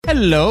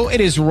Hello, it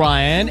is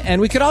Ryan,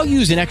 and we could all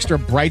use an extra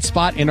bright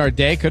spot in our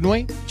day, couldn't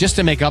we? Just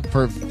to make up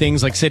for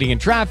things like sitting in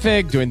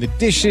traffic, doing the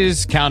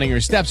dishes, counting your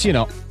steps, you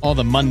know, all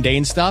the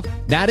mundane stuff.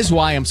 That is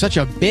why I'm such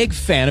a big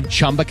fan of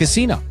Chumba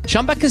Casino.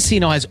 Chumba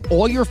Casino has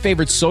all your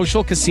favorite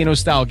social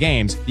casino-style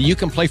games that you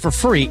can play for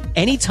free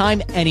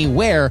anytime,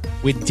 anywhere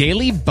with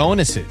daily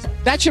bonuses.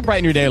 That should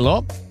brighten your day a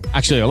little.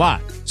 Actually, a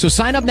lot. So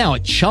sign up now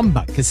at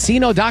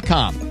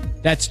ChumbaCasino.com.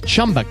 That's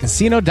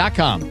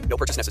ChumbaCasino.com. No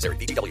purchase necessary.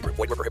 VGW Group.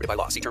 Void where prohibited by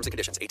law. See terms and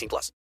conditions.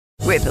 18+.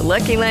 With the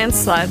Lucky Land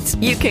Slots,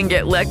 you can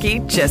get lucky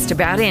just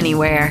about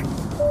anywhere.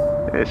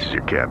 This is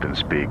your captain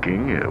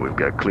speaking. We've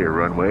got clear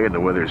runway and the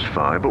weather's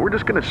fine, but we're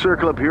just going to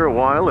circle up here a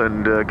while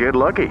and get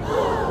lucky.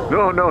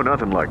 No,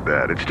 nothing like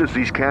that. It's just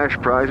these cash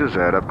prizes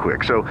add up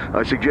quick. So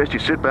I suggest you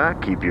sit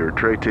back, keep your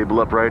tray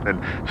table upright,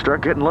 and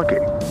start getting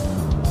lucky.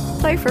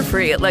 Play for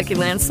free at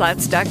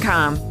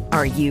LuckyLandSlots.com.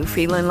 Are you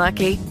feeling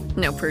lucky?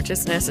 No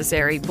purchase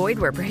necessary. Void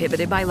where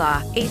prohibited by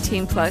law.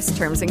 18+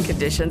 terms and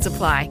conditions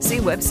apply.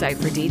 See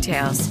website for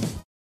details.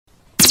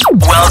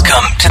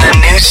 Welcome to the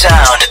new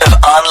sound of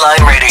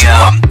online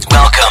radio.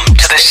 Welcome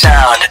to the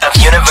sound of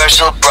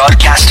Universal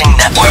Broadcasting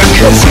Network.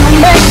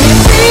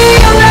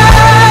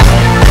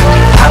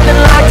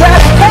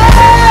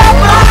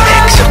 A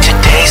mix of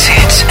today's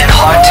hits and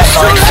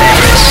hard-to-find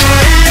favorites,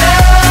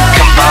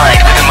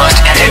 combined with the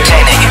most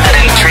entertaining and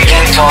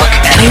intriguing talk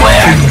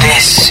anywhere.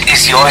 This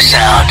is your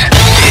sound.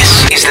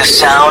 This is the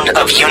sound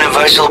of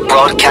Universal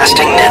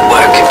Broadcasting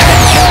Network.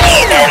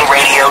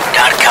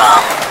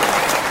 UENradio.com.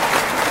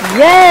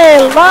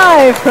 Yay!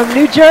 Live from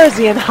New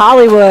Jersey and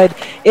Hollywood,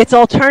 it's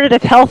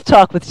Alternative Health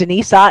Talk with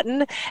Denise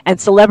Otten and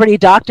celebrity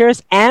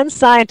doctors and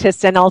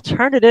scientists and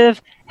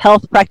alternative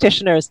health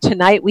practitioners.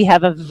 Tonight we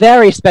have a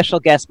very special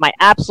guest, my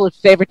absolute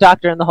favorite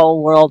doctor in the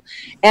whole world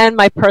and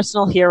my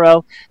personal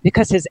hero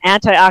because his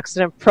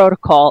antioxidant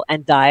protocol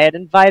and diet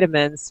and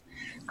vitamins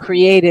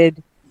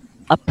created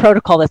a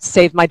protocol that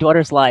saved my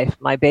daughter's life,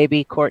 my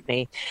baby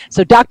Courtney.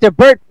 So Dr.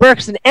 Bert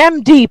Berkson,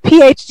 MD,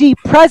 PhD,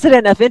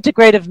 President of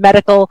Integrative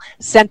Medical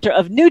Center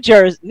of New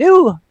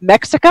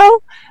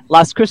Mexico,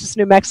 Las Cruces,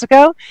 New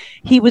Mexico.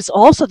 He was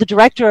also the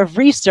Director of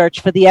Research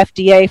for the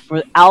FDA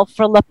for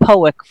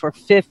alpha-lipoic for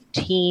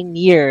 15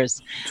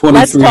 years.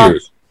 23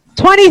 years.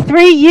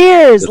 23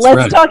 years. That's Let's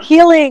right. talk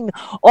healing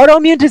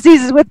autoimmune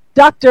diseases with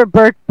Dr.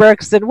 Bert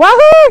Berkson.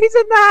 Wahoo! He's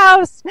in the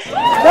house. No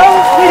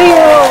video.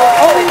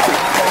 Only...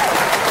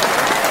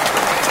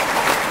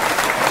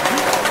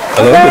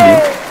 Hello, Hey,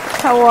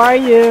 how are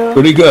you?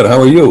 Pretty good. How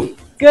are you?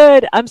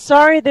 Good. I'm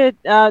sorry that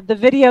the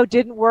video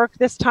didn't work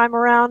this time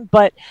around,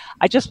 but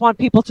I just want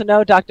people to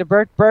know Dr.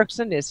 Bert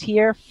Berkson is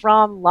here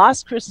from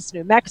Las Cruces,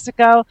 New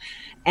Mexico,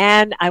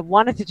 and I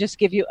wanted to just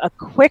give you a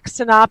quick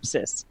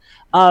synopsis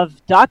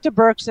of Dr.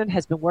 Berkson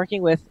has been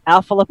working with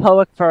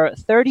alpha-lipoic for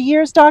 30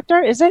 years,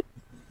 doctor, is it?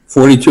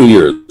 42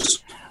 years.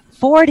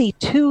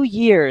 42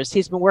 years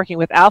he's been working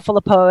with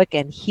alpha-lipoic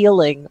and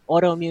healing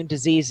autoimmune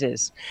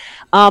diseases.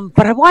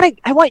 But I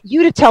want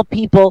you to tell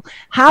people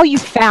how you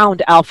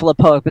found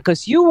alpha-lipoic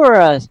because you were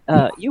a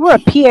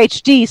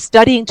PhD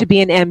studying to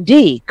be an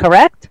MD,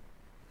 correct?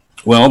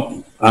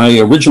 Well, I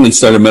originally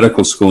started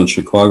medical school in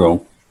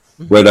Chicago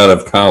right out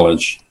of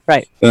college.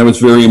 Right. And I was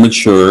very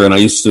immature, and I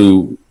used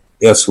to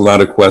ask a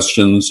lot of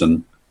questions.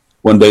 And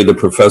one day the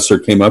professor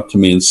came up to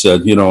me and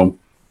said, you know,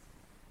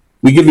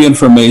 we give you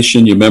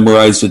information, you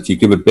memorize it, you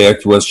give it back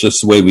to us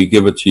just the way we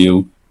give it to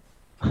you,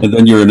 and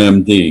then you're an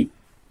MD.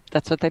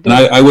 That's what they do.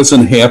 And I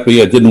wasn't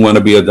happy. I didn't want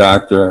to be a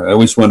doctor. I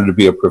always wanted to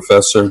be a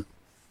professor.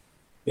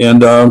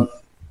 And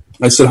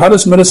I said, how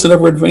does medicine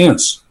ever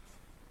advance?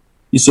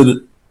 He said,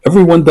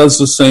 everyone does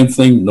the same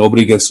thing.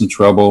 Nobody gets in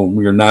trouble.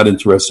 We are not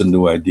interested in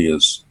new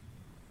ideas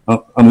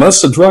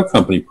unless the drug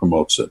company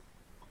promotes it.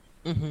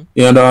 Mm-hmm.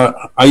 And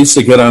I used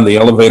to get on the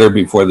elevator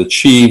before the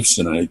chiefs,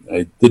 and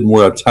I didn't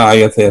wear a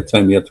tie at that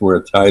time. You had to wear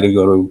a tie to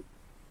go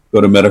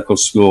to medical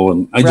school.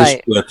 And I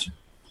just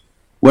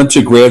went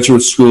to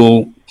graduate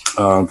school,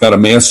 got a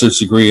master's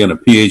degree and a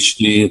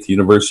PhD at the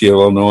University of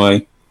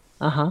Illinois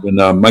in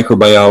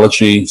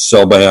microbiology,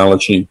 cell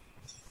biology.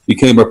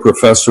 Became a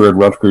professor at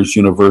Rutgers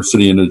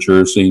University in New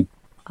Jersey.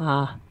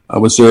 I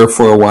was there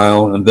for a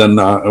while, and then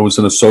I was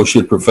an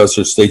associate professor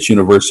at State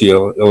University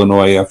of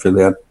Illinois after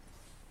that.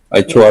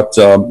 I taught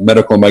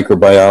medical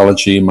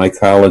microbiology,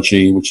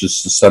 mycology, which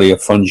is the study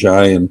of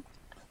fungi. And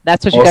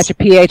that's what you got your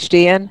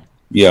PhD in?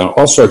 Yeah,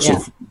 all sorts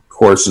of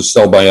courses,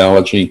 cell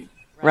biology.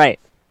 Right.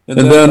 And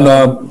then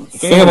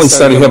family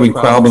started having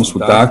problems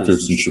with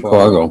doctors in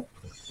Chicago.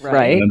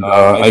 Right. And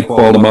I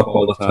called them up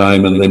all the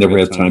time, and they never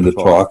had time to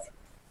talk.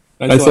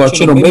 I thought,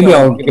 maybe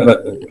I'll pick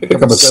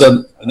up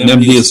an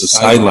MD as a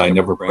sideline,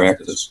 never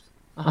practice.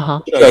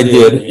 Which I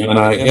did, and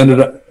I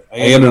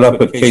ended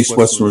up at Case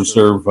Western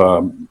Reserve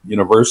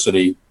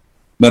University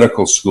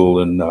Medical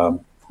School in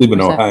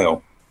Cleveland,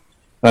 Ohio.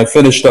 I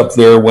finished up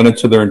there, went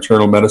into their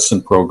internal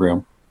medicine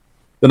program.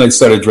 Then I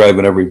started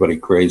driving everybody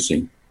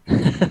crazy.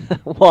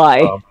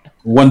 Why?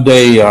 One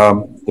day,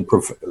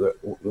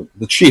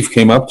 the chief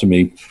came up to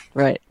me.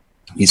 Right.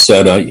 He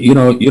said, you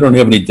don't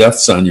have any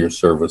deaths on your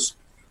service.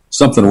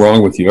 something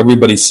wrong with you.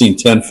 Everybody's seen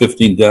 10,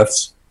 15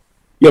 deaths.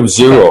 You have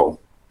zero.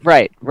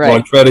 Right. Well,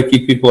 I try to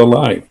keep people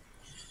alive.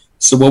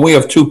 So we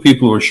have 2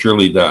 people who will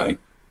surely die.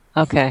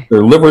 Okay.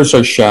 Their livers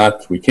are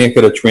shot. We can't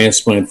get a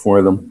transplant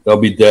for them. They'll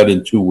be dead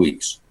in 2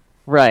 weeks.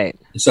 Right.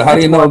 So how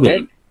do you know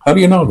that? How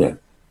do you know that?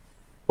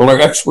 Well, our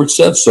expert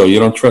said so. You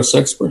don't trust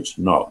experts?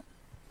 No.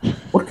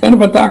 What kind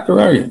of a doctor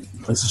are you?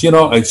 I said,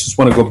 I just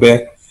want to go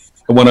back.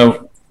 I want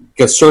to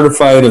get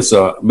certified as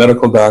a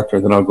medical doctor,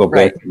 then I'll go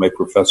back to my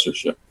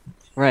professorship.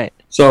 Right.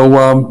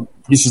 So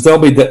he says, they'll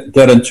be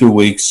dead in 2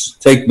 weeks.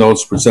 Take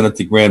notes, present it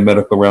to grand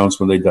medical rounds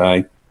when they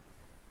die.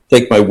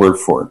 Take my word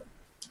for it.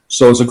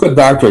 So as a good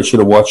doctor, I should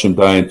have watched him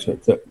die and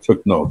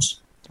took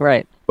notes.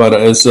 Right. But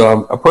as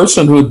a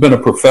person who had been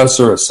a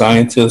professor, a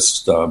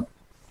scientist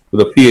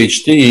with a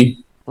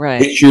PhD,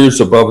 8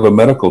 years above a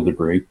medical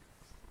degree,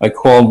 I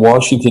called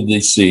Washington,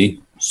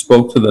 D.C.,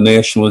 spoke to the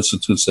National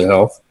Institutes of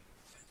Health,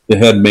 the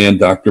head man,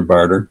 Dr.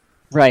 Barter.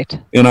 Right.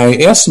 And I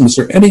asked him, is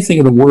there anything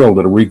in the world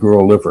that'll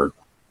regrow a liver?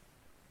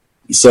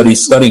 He said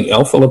he's studying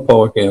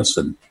alpha-lipoic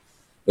acid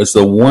as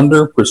the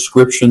wonder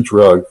prescription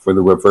drug for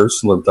the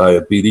reversal of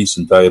diabetes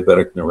and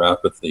diabetic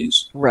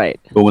neuropathies. Right.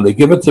 But when they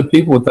give it to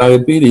people with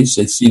diabetes,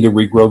 they seem to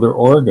regrow their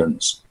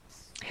organs.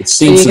 It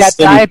seems so you got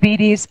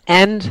diabetes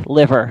and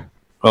liver.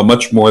 Oh,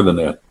 much more than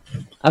that.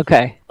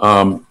 Okay.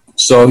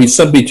 So he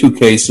sent me 2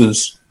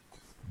 cases,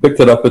 picked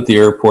it up at the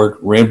airport,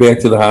 ran back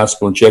to the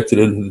hospital, injected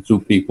it into the 2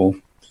 people.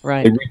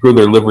 Right. They regrew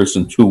their livers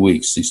in 2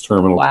 weeks, these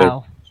terminal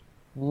patients.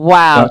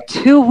 Wow,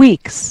 2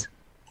 weeks.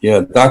 Yeah,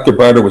 Dr.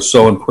 Barter was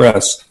so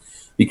impressed.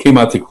 He came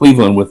out to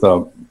Cleveland with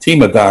a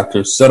team of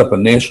doctors, set up a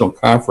national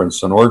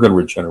conference on organ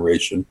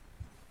regeneration,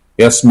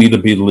 asked me to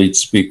be the lead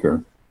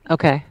speaker.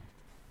 Okay.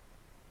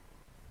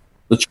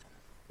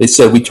 They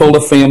said, we told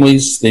the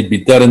families they'd be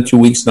dead in 2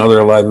 weeks, now they're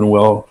alive and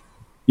well.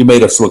 You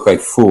made us look like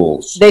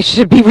fools. They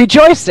should be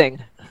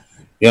rejoicing.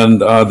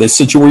 And they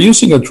said, you were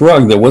using a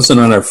drug that wasn't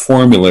on our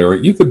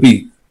formulary. You could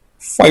be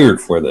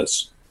fired for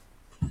this.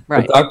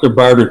 Right. But Dr.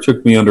 Barter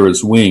took me under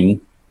his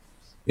wing,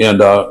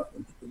 and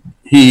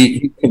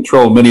he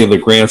controlled many of the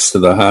grants to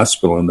the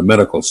hospital and the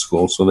medical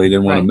school, so they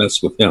didn't want to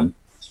mess with him.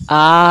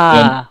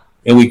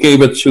 And we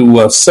gave it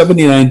to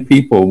 79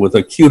 people with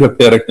acute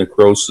hepatic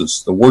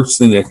necrosis, the worst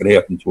thing that could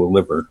happen to a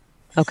liver.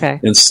 Okay.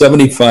 And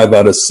 75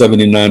 out of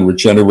 79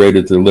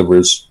 regenerated their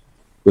livers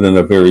within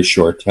a very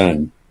short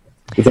time,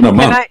 within a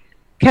month.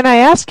 Can I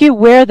ask you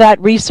where that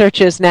research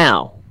is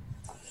now?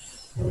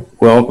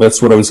 Well,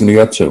 that's what I was going to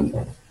get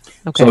to.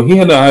 Okay. So he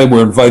and I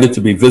were invited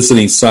to be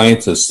visiting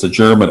scientists to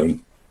Germany.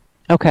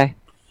 Okay.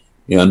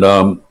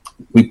 And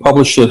we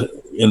published it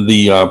in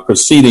the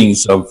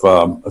proceedings of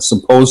a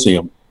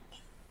symposium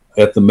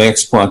at the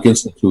Max Planck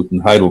Institute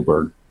in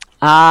Heidelberg.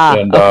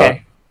 And,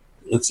 okay.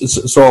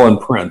 It's all in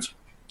print.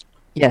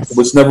 Yes. It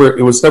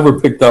was never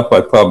picked up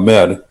by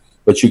PubMed,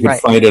 but you can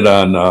find it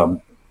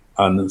on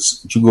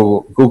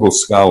Google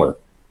Scholar.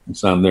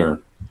 It's on there.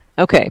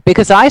 Okay,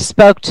 because I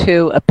spoke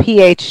to a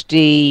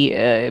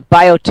PhD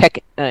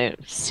biotech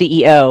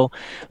CEO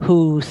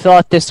who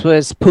thought this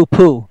was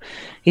poo-poo.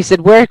 He said,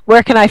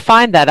 where can I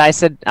find that? I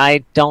said,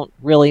 I don't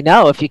really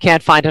know. If you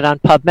can't find it on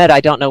PubMed,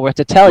 I don't know where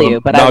to tell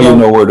you. But now you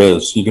know where it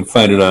is. You can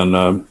find it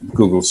on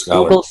Google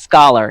Scholar. Google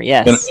Scholar,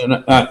 yes.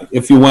 And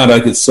if you want,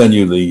 I could send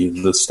you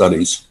the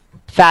studies.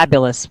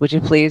 Fabulous, would you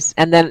please?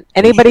 And then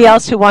anybody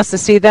else who wants to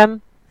see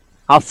them,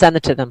 I'll send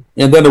it to them.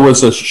 And then there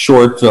was a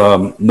short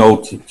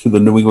note to the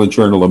New England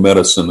Journal of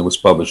Medicine that was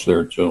published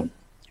there, too.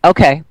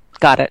 Okay,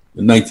 got it.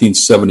 In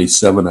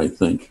 1977, I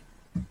think.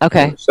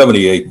 Okay.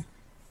 78.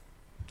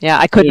 Yeah,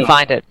 I couldn't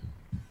find it.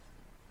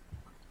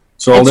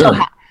 It's all there.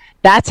 So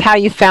that's how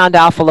you found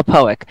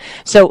alpha-lipoic.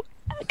 So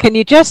can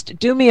you just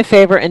do me a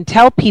favor and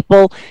tell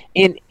people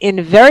in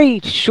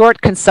very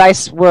short,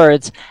 concise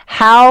words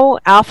how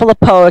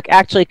alpha-lipoic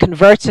actually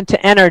converts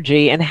into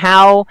energy and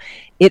how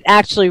it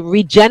actually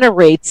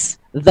regenerates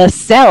the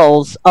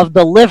cells of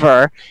the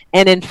liver.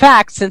 And in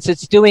fact, since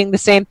it's doing the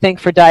same thing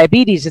for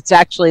diabetes, it's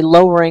actually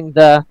lowering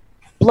the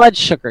blood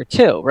sugar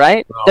too,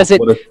 right? Well, does it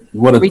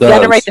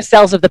regenerate the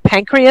cells of the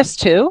pancreas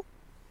too?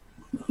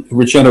 It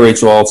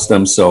regenerates all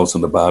stem cells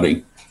in the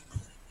body,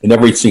 in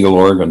every single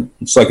organ.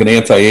 It's like an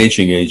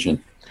anti-aging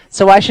agent.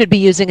 So I should be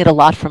using it a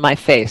lot for my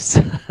face.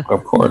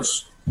 Of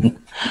course.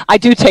 I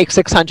do take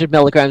 600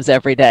 milligrams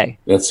every day.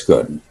 That's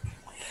good.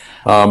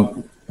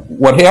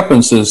 What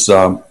happens is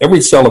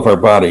every cell of our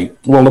body,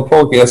 well,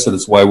 lipoic acid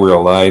is why we're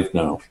alive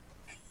now.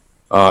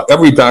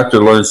 Every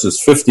doctor learns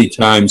this 50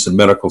 times in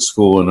medical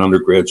school and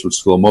undergraduate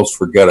school. Most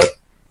forget it.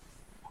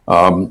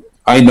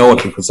 I know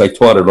it because I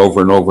taught it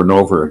over and over and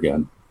over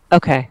again.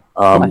 Okay.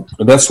 And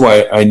that's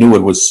why I knew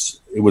it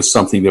was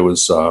something that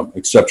was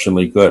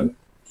exceptionally good.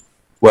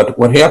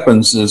 What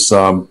happens is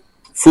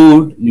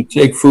food, you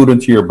take food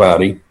into your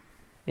body,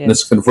 and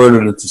it's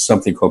converted into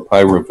something called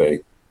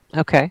pyruvate.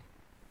 Okay.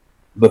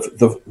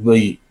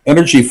 The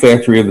energy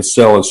factory of the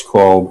cell is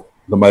called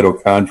the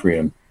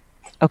mitochondrion.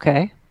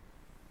 Okay.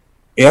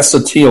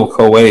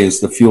 Acetyl-CoA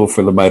is the fuel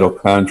for the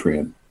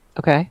mitochondrion.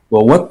 Okay.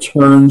 Well, what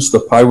turns the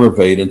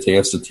pyruvate into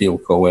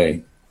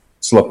acetyl-CoA?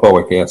 It's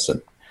lipoic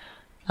acid.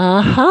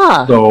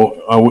 Uh-huh.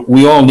 So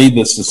we all need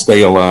this to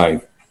stay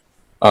alive.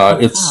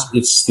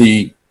 It's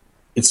the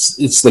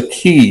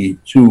key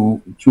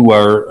to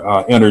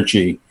our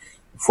energy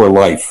for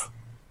life.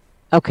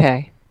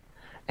 Okay.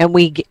 And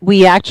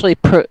we actually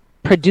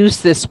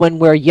produce this when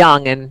we're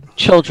young and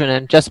children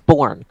and just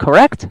born,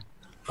 correct?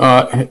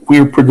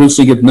 We're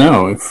producing it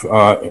now. If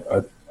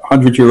a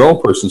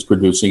 100-year-old person's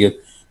producing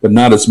it, but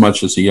not as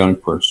much as a young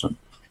person.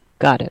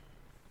 Got it.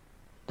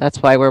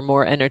 That's why we're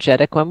more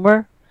energetic when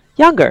we're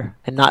younger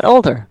and not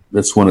older.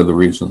 That's one of the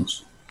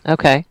reasons.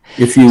 Okay.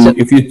 If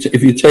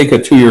you take a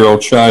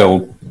 2-year-old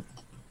child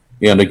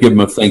and give him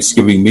a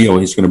Thanksgiving meal,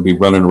 he's going to be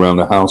running around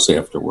the house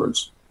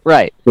afterwards.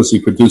 Right. Because he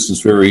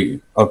produces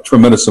a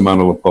tremendous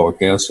amount of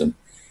lipoic acid.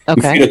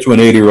 Okay. You feed it to an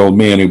 80-year-old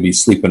man who'd be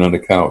sleeping on the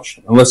couch,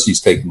 unless he's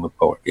taking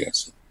lipoic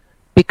acid.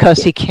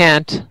 Because he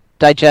can't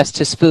digest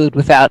his food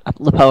without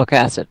lipoic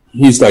acid.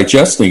 He's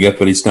digesting it,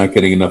 but he's not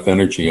getting enough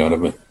energy out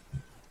of it.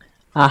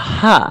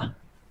 Aha.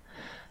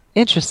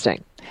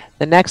 Interesting.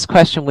 The next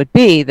question would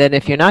be that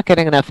if you're not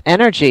getting enough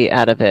energy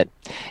out of it,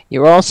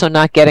 you're also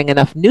not getting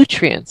enough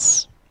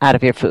nutrients out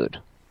of your food,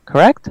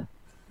 correct?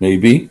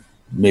 Maybe,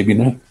 maybe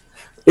not.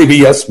 Maybe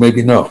yes,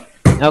 maybe no.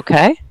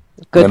 Okay,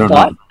 good I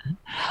don't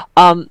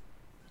thought.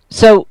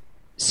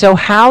 So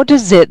how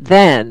does it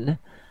then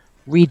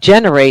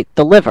regenerate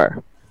the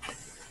liver?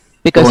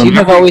 Because Well, you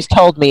have always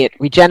told me it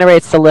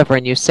regenerates the liver,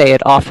 and you say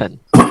it often.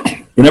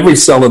 In every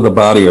cell of the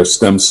body are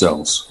stem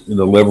cells, in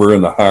the liver,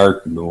 in the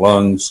heart, in the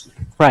lungs,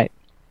 Right.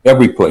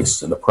 every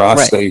place, in the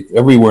prostate,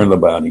 everywhere in the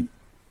body.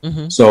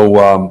 Mm-hmm.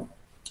 So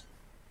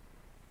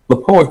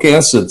lipoic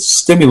acid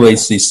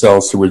stimulates these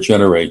cells to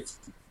regenerate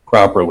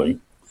properly.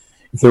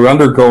 If they're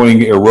undergoing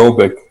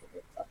aerobic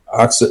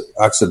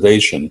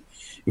oxidation,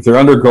 if they're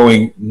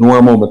undergoing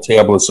normal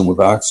metabolism with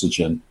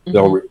oxygen,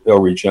 they'll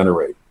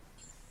regenerate.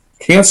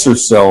 Cancer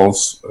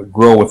cells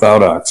grow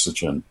without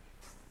oxygen.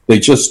 They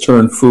just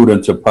turn food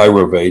into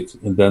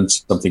pyruvate and then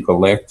something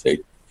called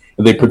lactate.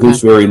 And they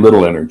produce very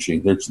little energy.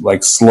 They're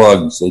like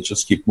slugs. They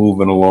just keep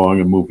moving along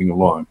and moving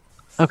along.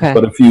 Okay.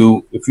 But if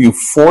you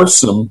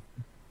force them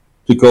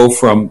to go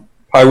from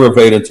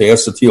pyruvate into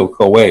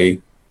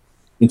acetyl-CoA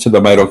into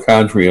the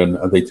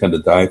mitochondria, they tend to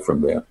die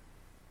from that.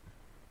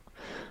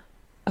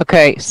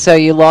 Okay, so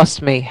you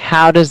lost me.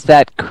 How does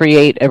that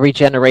create a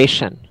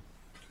regeneration?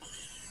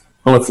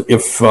 Well,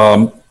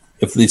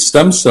 if the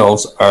stem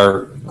cells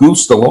are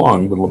goosed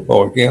along with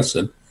lipoic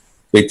acid,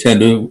 they tend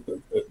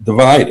to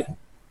divide.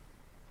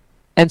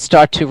 And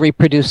start to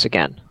reproduce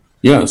again.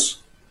 Yes.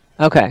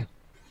 Okay.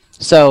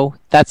 So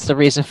that's the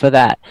reason for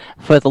that,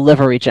 for the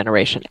liver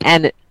regeneration.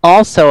 And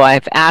also,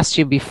 I've asked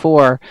you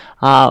before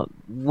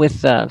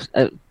with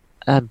a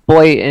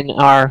boy in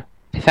our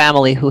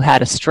family who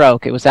had a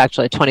stroke. It was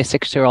actually a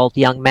 26-year-old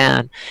young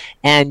man.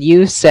 And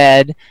you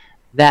said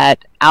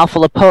that alpha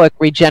lipoic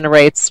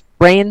regenerates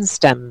brain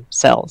stem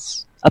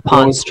cells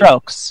upon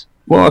strokes.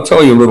 Well, I'll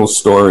tell you a little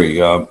story.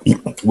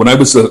 When I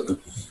was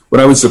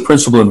the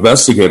principal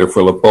investigator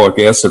for lipoic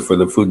acid for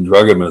the Food and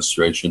Drug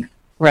Administration,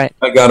 right,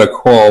 I got a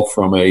call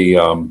from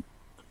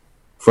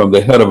from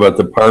the head of a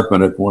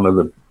department at one of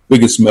the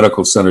biggest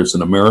medical centers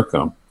in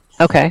America.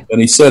 Okay. And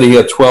he said he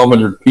had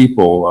 1,200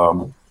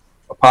 people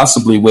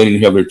possibly waiting to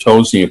have their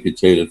toes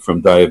amputated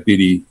from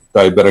diabetic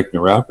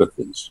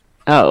neuropathies.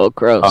 Oh,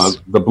 gross.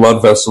 The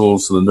blood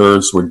vessels, the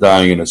nerves were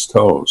dying in his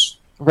toes.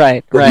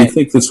 Right, But right. you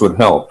think this would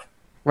help?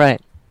 Right.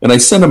 And I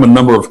sent him a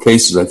number of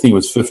cases. I think it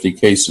was 50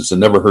 cases,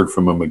 and never heard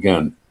from him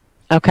again.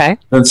 Okay.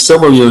 And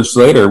several years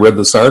later, I read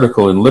this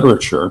article in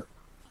literature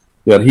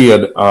that he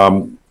had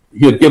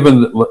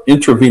given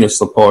intravenous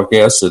lipoic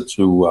acid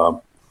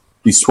to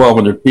these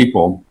 1,200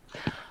 people,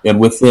 and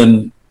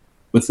within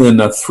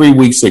 3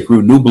 weeks, they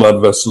grew new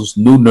blood vessels,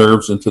 new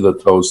nerves into the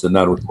toes, did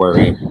not require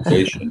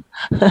amputation.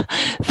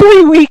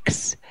 3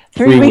 weeks.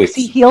 3 weeks. weeks.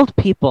 He healed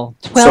people.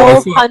 So I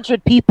thought-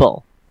 1,200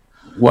 people.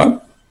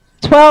 What?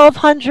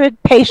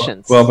 1,200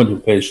 patients.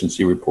 1,200 patients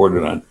he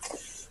reported on.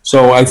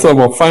 So I thought,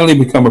 well, finally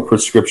become a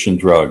prescription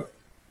drug.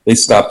 They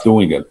stopped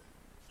doing it.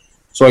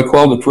 So I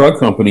called the drug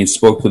company and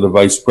spoke to the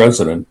vice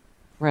president.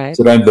 Right,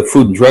 Said, I'm the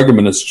Food and Drug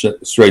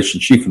Administration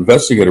chief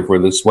investigator for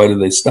this. Why did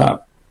they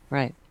stop?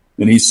 right.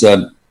 And he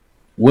said,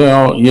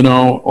 well,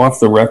 off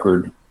the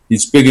record,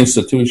 these big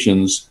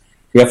institutions,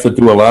 you have to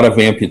do a lot of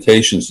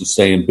amputations to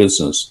stay in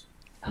business.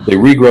 They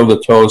regrow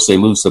the toes, they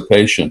lose the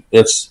patient.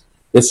 This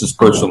is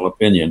personal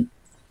opinion.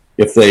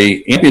 If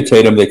they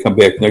amputate them, they come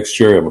back next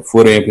year, have a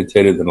foot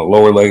amputated, then a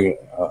lower leg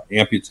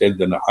amputated,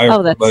 then a higher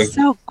Oh, that's leg,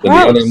 so then the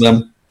other gross.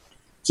 limb.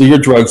 So your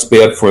drug's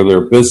bad for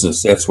their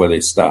business. That's why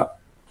they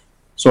stop.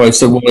 So I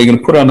said, well, are you going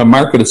to put it on the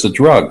market as a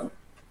drug?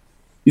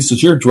 He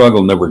says, your drug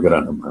will never get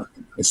on the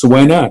market. I said,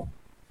 why not?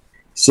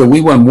 So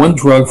we want one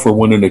drug for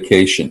one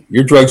indication.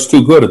 Your drug's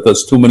too good. It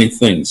does too many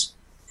things.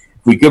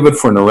 If we give it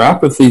for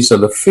neuropathies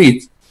of the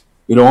feet,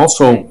 it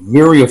also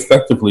very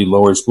effectively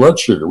lowers blood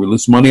sugar. We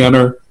lose money on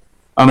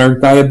our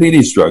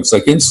diabetes drugs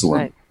like insulin.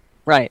 Right,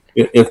 right.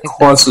 It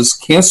causes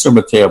cancer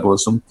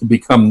metabolism to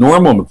become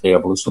normal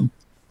metabolism.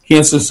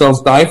 Cancer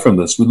cells die from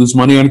this. We lose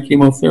money on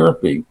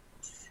chemotherapy.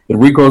 It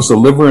regrows the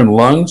liver and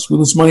lungs. We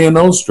lose money on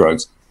those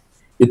drugs.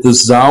 It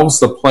dissolves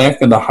the plaque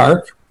in the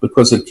heart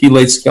because it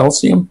chelates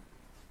calcium.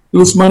 You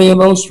lose money on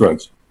those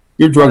drugs.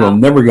 Your drug will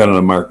never get on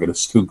the market.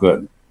 It's too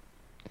good.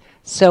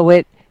 So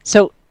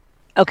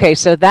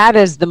that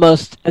is the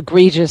most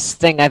egregious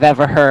thing I've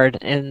ever heard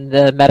in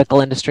the medical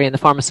industry and the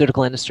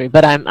pharmaceutical industry.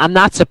 But I'm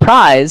not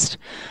surprised.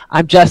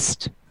 I'm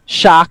just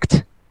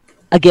shocked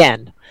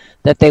again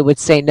that they would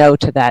say no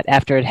to that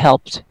after it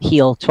helped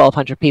heal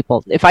 1,200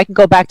 people. If I can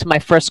go back to my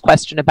first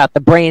question about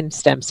the brain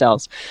stem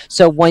cells.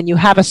 So when you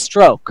have a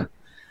stroke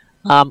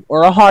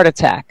or a heart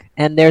attack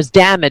and there's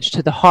damage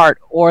to the heart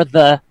or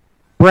the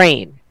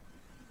brain,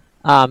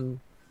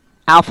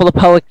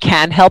 alpha-lipoic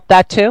can help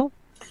that too?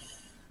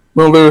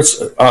 Well,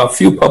 there's a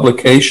few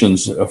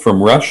publications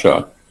from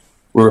Russia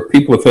where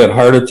people have had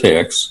heart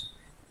attacks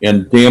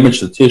and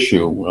damaged the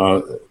tissue.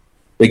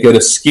 They get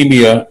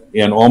ischemia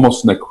and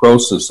almost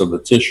necrosis of the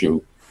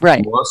tissue.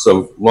 Right. Loss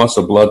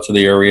of blood to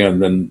the area, and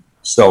then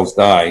cells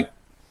die.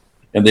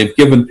 And they've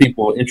given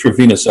people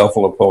intravenous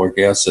alpha-lipoic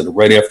acid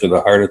right after the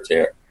heart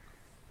attack,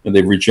 and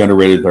they've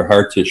regenerated their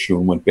heart tissue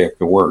and went back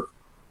to work.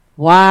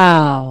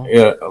 Wow.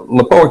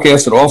 Lipoic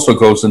acid also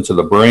goes into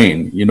the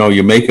brain. You know,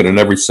 you make it in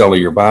every cell of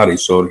your body,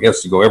 so it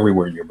has to go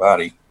everywhere in your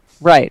body.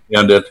 Right.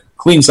 And it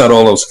cleans out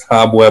all those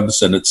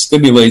cobwebs, and it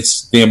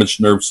stimulates damaged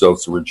nerve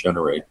cells to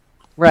regenerate.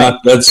 Right.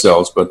 Not dead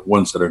cells, but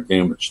ones that are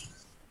damaged.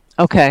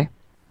 Okay.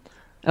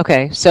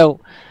 So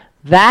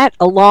that,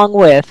 along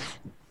with,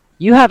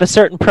 you have a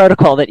certain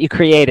protocol that you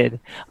created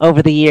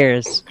over the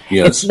years.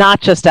 Yes. It's not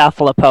just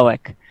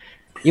alpha-lipoic.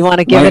 You want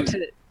to give it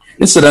to...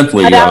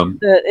 Incidentally,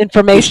 the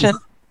information?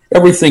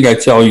 Everything I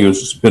tell you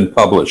has been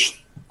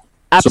published.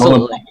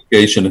 Absolutely.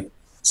 So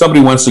somebody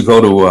wants to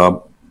go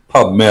to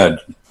PubMed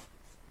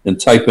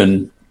and type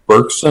in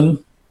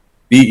Berkson,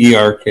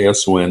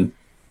 Berkson,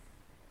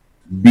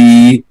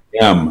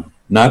 BM,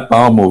 not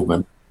bowel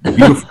movement,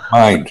 beautiful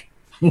mind.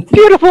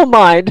 Beautiful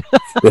mind.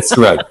 That's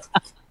right.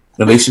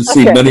 And they should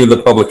see many of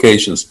the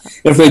publications.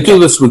 And if they do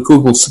this with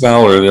Google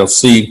Scholar, they'll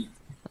see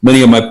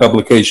many of my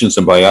publications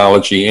in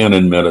biology and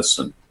in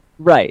medicine.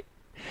 Right.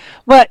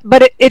 But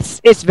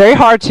it's very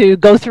hard to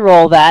go through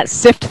all that,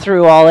 sift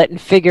through all it,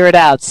 and figure it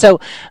out. So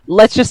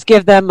let's just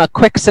give them a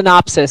quick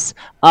synopsis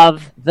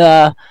of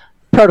the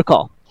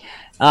protocol.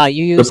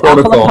 You use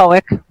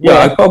alpha-lipoic.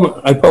 Yeah,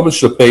 I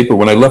published a paper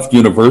when I left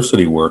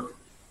university work,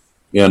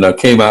 and I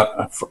came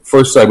out.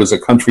 First, I was a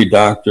country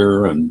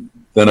doctor, and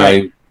then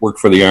I worked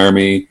for the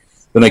Army.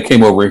 Then I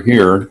came over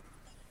here,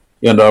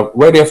 and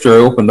right after I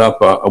opened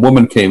up, a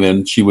woman came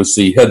in. She was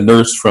the head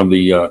nurse from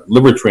the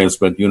liver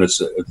transplant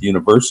units at the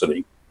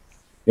university.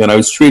 And I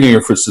was treating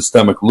her for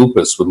systemic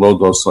lupus with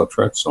low-dose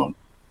naltrexone.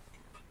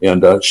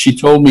 And she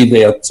told me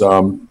that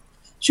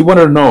she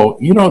wanted to know,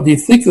 do you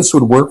think this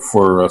would work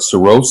for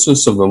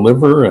cirrhosis of the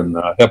liver and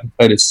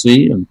hepatitis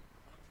C? And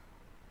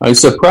I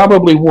said,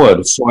 probably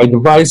would. So I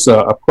devised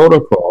a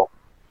protocol,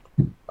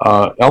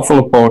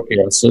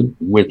 alpha-lipoic acid,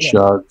 which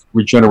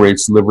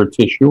regenerates liver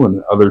tissue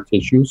and other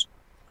tissues.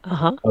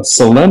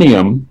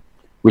 Selenium,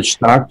 which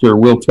Dr.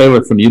 Will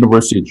Taylor from the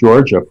University of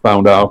Georgia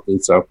found out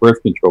is a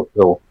birth control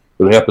pill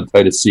for the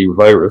hepatitis C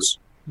virus.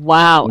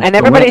 Wow. And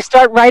everybody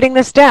start writing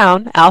this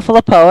down.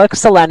 Alpha-lipoic,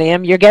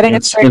 selenium. You're getting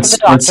it straight from the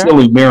doctor. And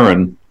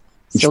silymarin,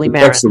 which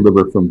protects the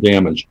liver from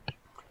damage.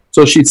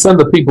 So she'd send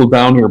the people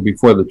down here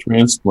before the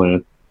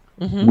transplant.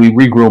 Mm-hmm. We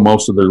regrew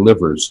most of their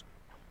livers.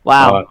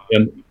 Wow.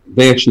 And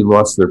they actually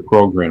lost their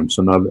program,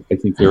 so now I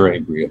think they're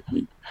angry at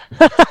me.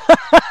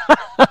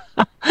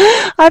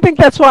 I think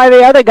that's why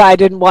the other guy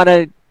didn't want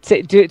to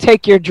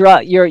take your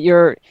drug,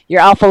 your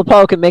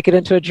alpha-lipoic, and make it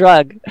into a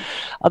drug.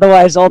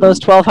 Otherwise, all those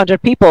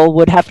 1,200 people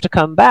would have to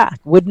come back.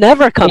 Would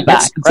never come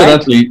back.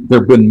 Incidentally, there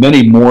have been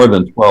many more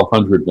than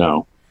 1,200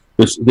 now.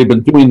 They've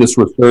been doing this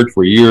research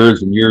for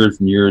years and years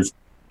and years,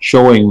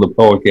 showing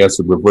lipoic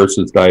acid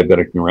reverses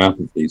diabetic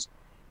neuropathies.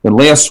 And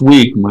last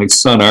week, my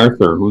son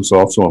Arthur, who's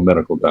also a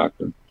medical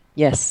doctor,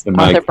 and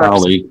my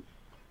colleague,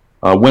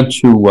 went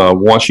to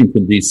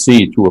Washington,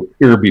 D.C. to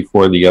appear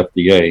before the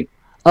FDA.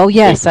 Oh,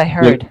 yes, I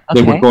heard.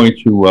 They were going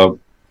to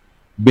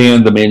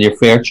ban the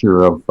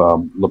manufacture of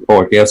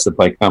lipoic acid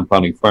by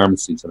compounding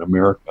pharmacies in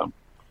America.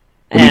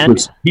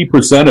 And he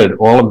presented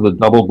all of the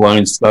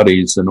double-blind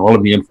studies and all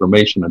of the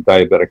information on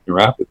diabetic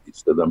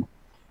neuropathies to them.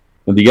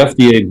 And the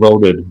FDA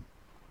voted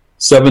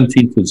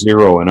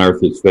 17-0 in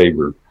Arthur's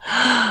favor.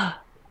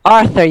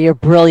 Arthur, you're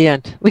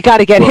brilliant. We got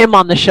to get him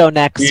on the show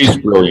next. He's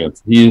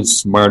brilliant. He's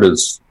smarter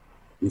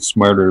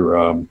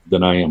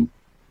than I am.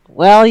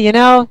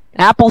 Well,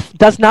 apple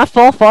does not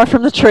fall far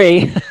from the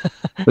tree.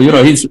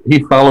 But,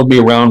 he followed me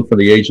around from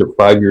the age of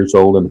 5 years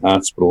old in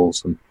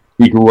hospitals, and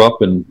he grew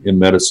up in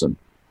medicine.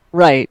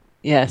 Right.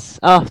 Yes.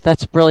 Oh,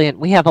 that's brilliant.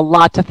 We have a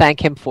lot to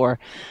thank him for.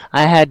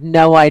 I had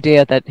no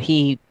idea that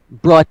he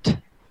brought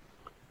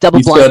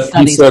double-blind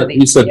studies.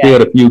 He said,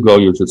 Dad, if you go,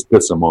 you'll just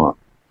piss him off.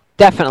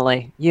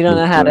 Definitely. You don't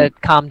know how to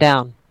calm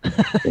down.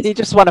 You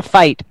just want to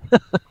fight.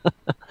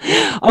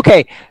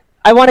 Okay.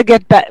 I want to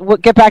get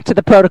back to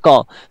the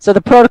protocol. So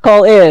the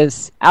protocol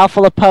is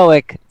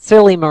alpha-lipoic,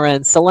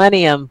 silymarin,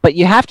 selenium, but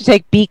you have to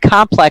take B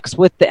complex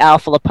with the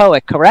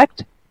alpha-lipoic,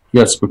 correct?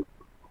 Yes,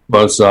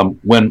 because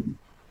when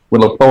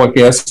lipoic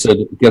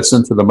acid gets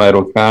into the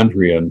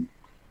mitochondria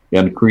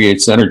and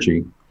creates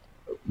energy,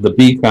 the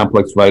B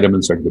complex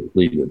vitamins are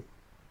depleted.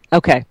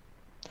 Okay.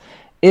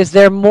 Is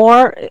there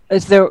more?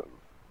 Is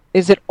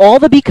it all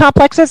the B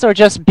complexes or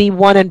just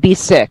B1 and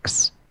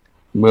B6?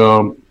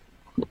 Well,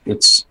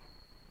 it's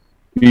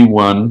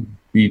B1,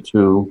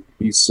 B2,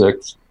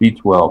 B6,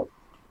 B12.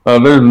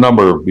 There's a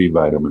number of B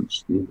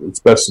vitamins. It's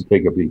best to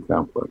take a B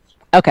complex.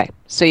 Okay,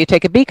 so you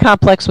take a B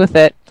complex with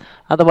it.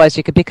 Otherwise,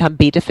 you could become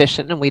B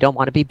deficient, and we don't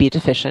want to be B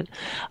deficient.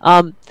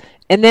 And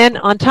then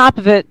on top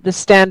of it, the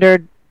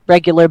standard,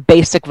 regular,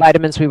 basic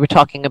vitamins we were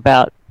talking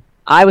about.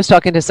 I was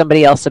talking to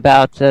somebody else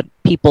about that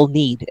people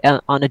need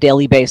on a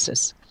daily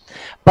basis.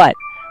 But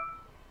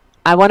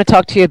I want to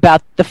talk to you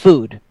about the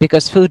food,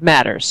 because food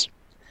matters.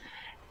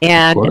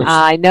 And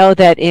I know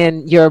that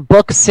in your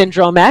book,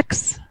 Syndrome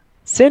X,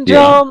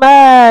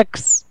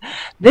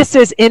 this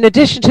is in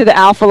addition to the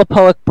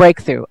alpha-lipoic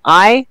breakthrough.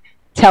 I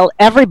tell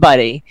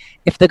everybody,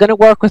 if they're going to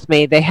work with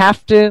me, they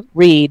have to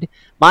read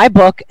my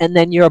book and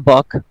then your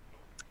book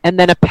and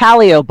then a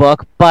paleo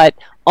book. But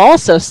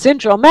also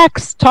Syndrome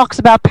X talks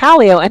about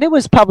paleo, and it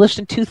was published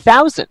in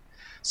 2000.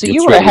 So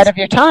you were ahead of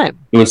your time.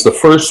 It was the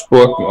first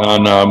book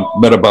on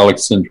metabolic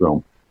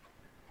syndrome.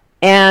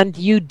 And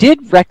you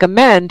did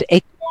recommend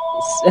a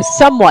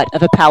somewhat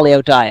of a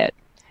paleo diet.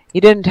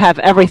 You didn't have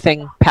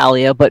everything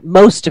paleo, but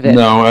most of it.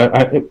 No,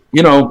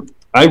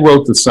 I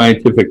wrote the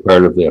scientific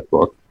part of that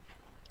book.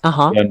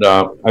 And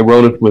I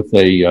wrote it with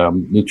a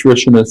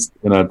nutritionist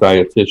and a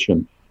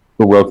dietitian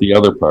who wrote the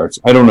other parts.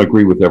 I don't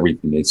agree with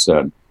everything they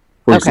said.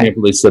 For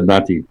example, they said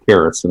not to eat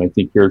carrots, and I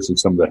think carrots are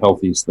some of the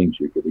healthiest things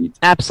you could eat.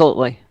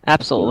 Absolutely.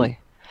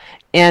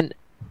 And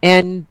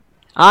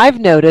I've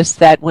noticed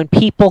that when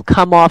people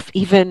come off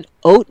even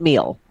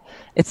oatmeal,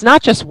 it's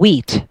not just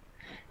wheat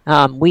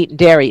and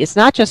dairy. It's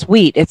not just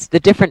wheat. It's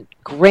the different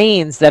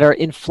grains that are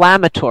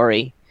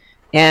inflammatory.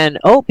 And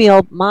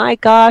oatmeal, my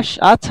gosh,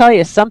 I'll tell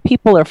you, some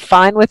people are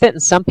fine with it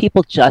and some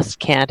people just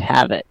can't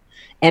have it.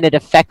 And it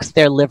affects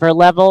their liver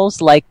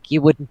levels like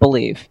you wouldn't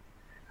believe.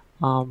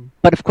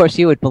 But of course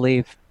you would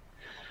believe.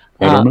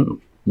 I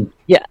don't know.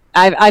 Yeah,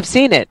 I've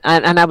seen it,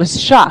 and I was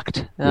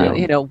shocked.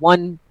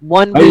 One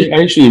week.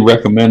 I actually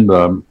recommend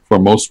for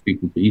most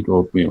people to eat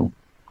oatmeal.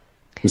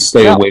 To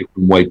stay away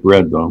from white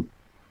bread, though.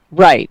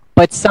 Right,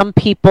 but some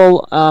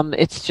people,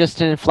 it's just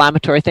an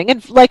inflammatory thing.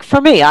 And like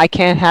for me, I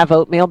can't have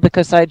oatmeal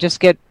because I just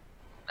get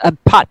a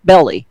pot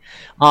belly.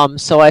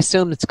 So I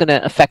assume it's going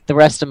to affect the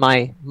rest of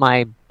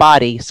my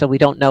body. So we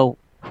don't know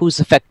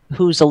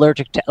who's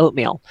allergic to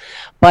oatmeal.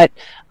 But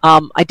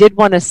I did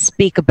want to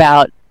speak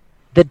about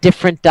the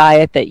different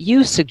diet that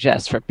you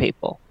suggest for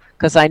people,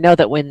 because I know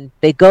that when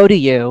they go to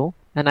you,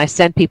 and I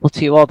send people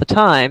to you all the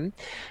time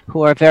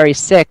who are very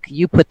sick,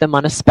 you put them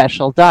on a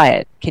special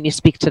diet. Can you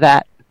speak to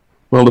that?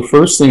 Well, the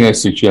first thing I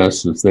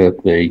suggest is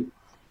that they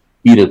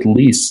eat at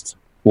least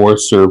 4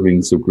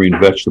 servings of green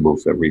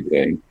vegetables every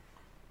day,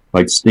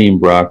 like steamed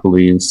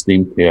broccoli and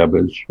steamed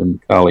cabbage and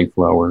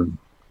cauliflower,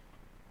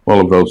 all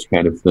of those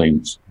kind of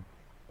things.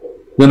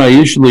 Then I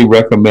usually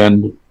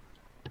recommend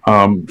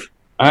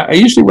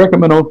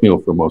oatmeal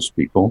for most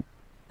people.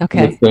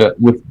 Okay.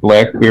 With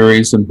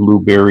blackberries and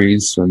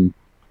blueberries and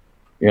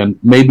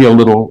maybe a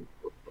little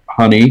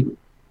honey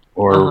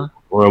or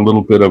a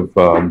little bit of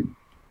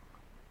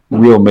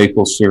real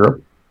maple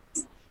syrup.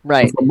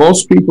 Right. For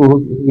most people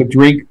who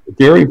drink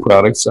dairy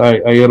products, I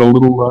add a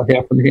little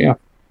half and half,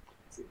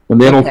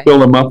 and that'll fill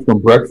them up from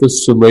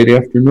breakfast to late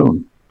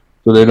afternoon,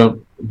 so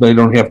they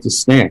don't have to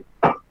snack.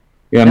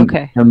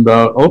 And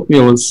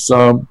oatmeal is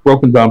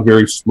broken down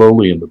very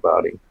slowly in the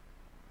body.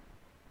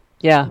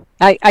 Yeah,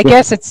 I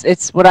guess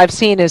it's what I've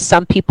seen is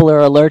some people are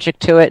allergic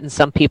to it and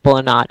some people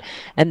are not,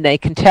 and they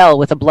can tell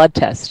with a blood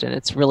test, and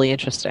it's really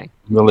interesting.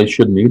 Well, they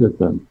shouldn't eat it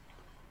then.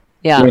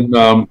 Yeah.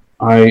 And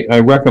I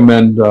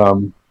recommend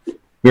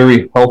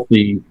very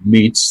healthy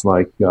meats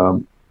like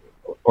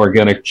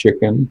organic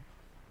chicken.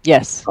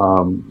 Yes.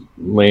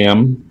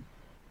 Lamb,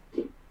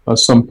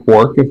 some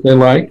pork if they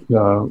like.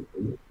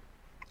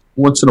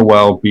 Once in a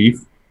while,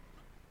 beef.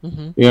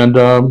 Mm-hmm.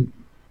 And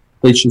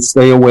they should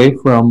stay away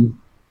from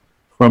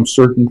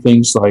certain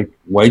things like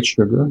white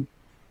sugar,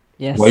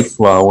 white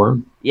flour,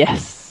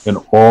 and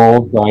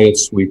all diet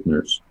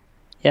sweeteners.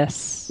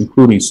 Yes.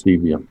 Including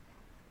stevia.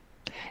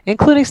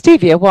 Including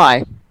stevia,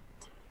 why?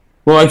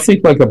 Well, I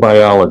think like a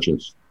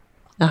biologist.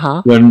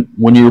 Uh-huh.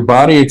 When your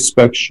body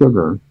expects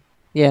sugar,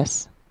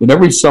 yes, in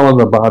every cell of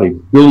the body,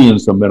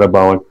 billions of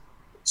metabolic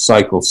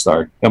cycles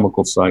start,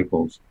 chemical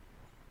cycles.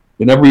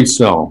 In every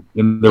cell,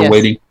 and they're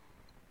waiting.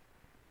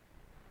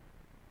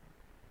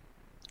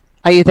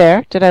 Are you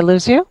there? Did I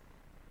lose you?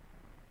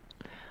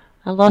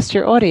 I lost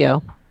your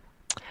audio.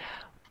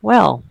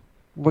 Well,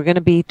 we're going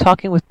to be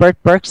talking with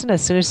Bert Berkson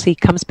as soon as he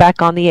comes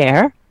back on the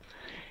air.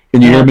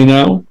 Can you hear me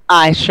now?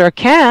 I sure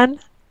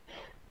can.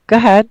 Go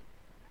ahead.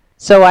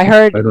 So I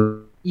heard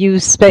you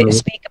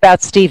speak about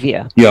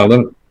stevia. Yeah.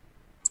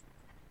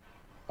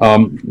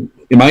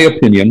 In my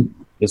opinion,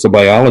 as a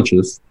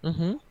biologist,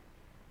 Mm-hmm.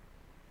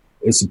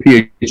 as a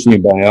PhD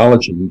in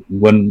biology,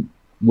 when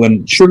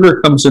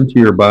sugar comes into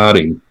your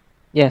body,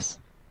 Yes.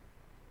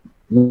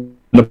 when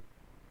the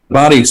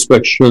body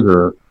expects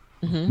sugar,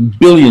 Mm-hmm.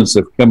 billions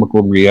of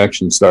chemical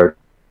reactions start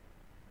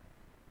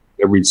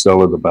every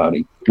cell of the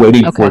body,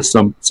 waiting Okay. for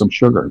some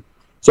sugar.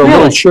 So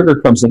Really? when sugar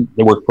comes in,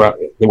 they work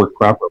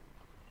properly.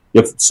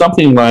 If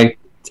something like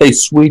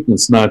tastes sweet and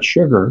it's not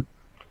sugar,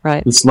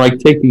 Right. it's like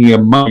taking a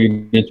mug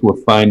into a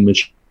fine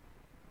machine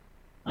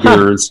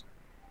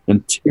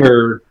and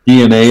tear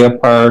DNA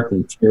apart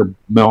and tear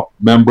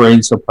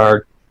membranes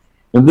apart.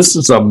 And this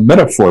is a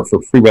metaphor for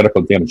free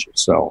radical damage of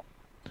cell.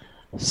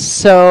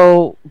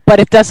 So, but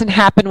it doesn't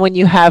happen when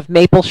you have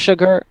maple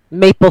sugar,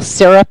 maple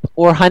syrup,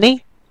 or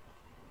honey?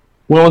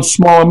 Well, in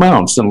small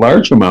amounts. In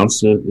large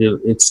amounts,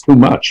 it's too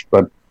much,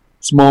 but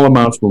small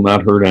amounts will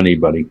not hurt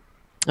anybody.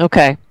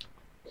 Okay.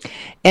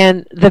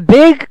 And the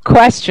big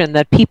question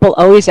that people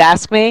always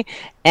ask me,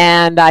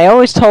 and I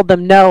always told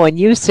them no, and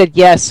you said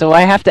yes, so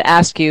I have to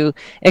ask you,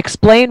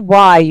 explain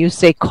why you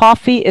say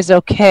coffee is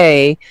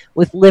okay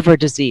with liver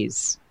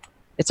disease.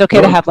 It's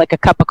okay to have like a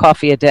cup of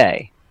coffee a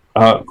day.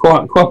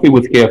 Coffee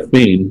with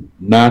caffeine,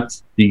 not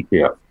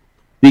decaf.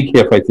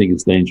 Decaf, I think,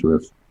 is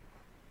dangerous.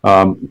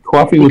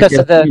 Coffee with Because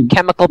of caffeine. the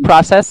chemical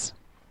process?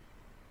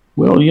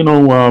 Well,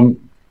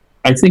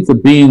 I think the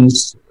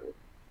beans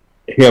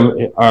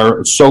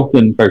are soaked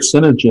in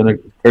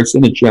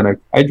carcinogenic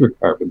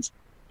hydrocarbons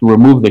to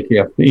remove the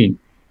caffeine.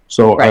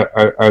 So Right.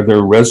 are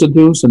there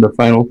residues in the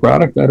final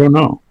product? I don't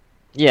know.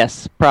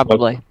 Yes,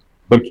 probably.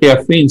 But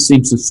caffeine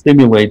seems to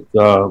stimulate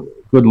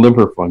good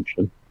liver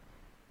function.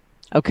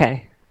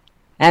 Okay.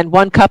 And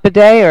 1 cup a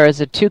day, or is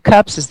it 2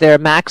 cups? Is there a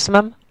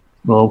maximum?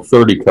 Well,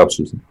 30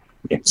 cups is...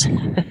 Yes.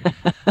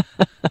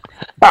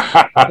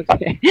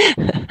 Okay.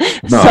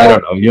 No, I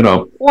don't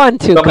know. 1,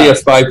 2 Somebody cups.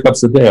 has 5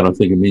 cups a day. I don't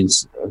think it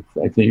means. I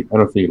don't think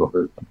it'll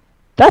hurt them.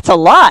 That's a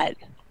lot.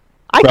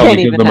 I Probably can't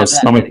give even them have a that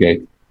stomach many.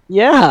 ache.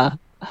 Yeah.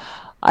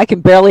 I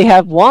can barely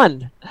have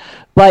 1.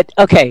 But,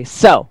 okay,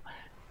 so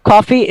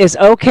coffee is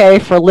okay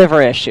for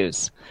liver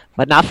issues,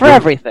 but not for Yeah.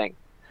 everything.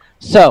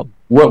 So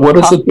What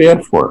is it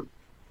bad for?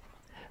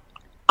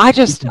 I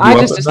just Go up at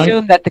night?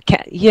 assume that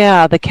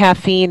the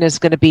caffeine is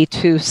going to be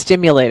too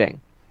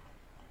stimulating.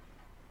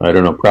 I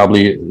don't know.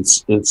 Probably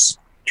it's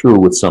true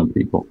with some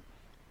people.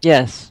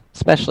 Yes,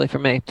 especially for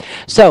me.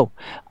 So,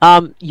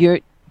 you're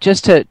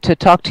just to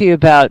talk to you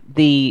about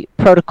the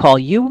protocol.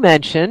 You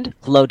mentioned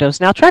low dose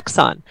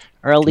naltrexone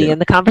early Yeah. in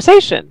the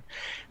conversation.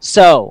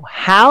 So,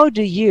 how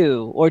do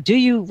you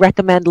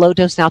recommend low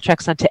dose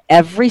naltrexone to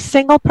every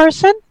single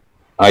person?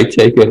 I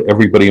take it.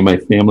 Everybody in my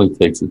family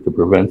takes it to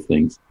prevent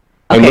things.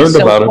 Okay, I learned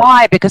so about it.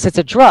 why? Because it's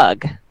a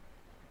drug.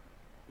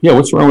 Yeah,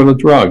 what's wrong with a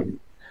drug?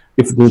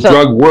 If the So-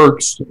 drug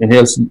works and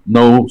has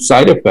no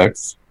side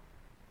effects,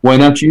 why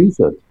not use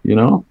it?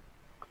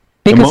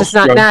 Because most it's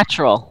not drugs-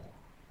 natural.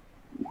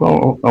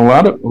 Well, a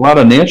lot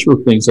of natural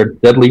things are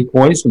deadly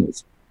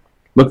poisonous.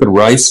 Look at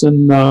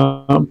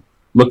ricin.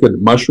 Look at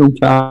mushroom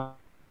top.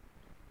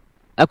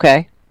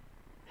 Okay.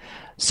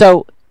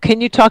 So,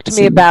 can you talk to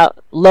me about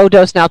low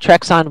dose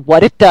naltrexone,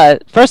 what it does?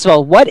 First of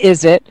all, what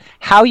is it?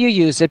 How you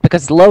use it?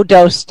 Because low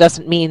dose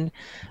doesn't mean.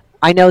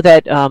 I know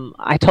that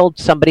I told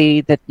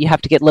somebody that you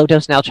have to get low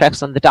dose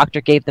naltrexone. The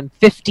doctor gave them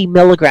 50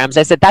 milligrams.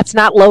 I said that's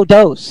not low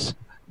dose.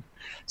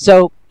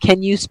 So,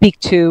 can you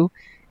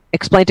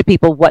explain to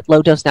people what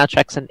low dose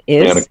naltrexone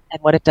is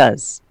and what it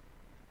does?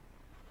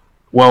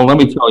 Well, let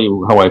me tell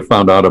you how I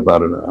found out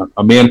about it.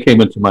 A man came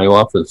into my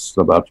office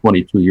about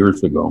 22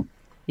 years ago,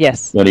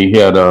 Yes. and he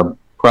had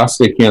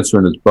prostate cancer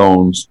in his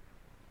bones.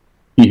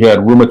 He had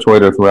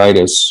rheumatoid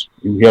arthritis.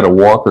 He had a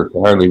walker,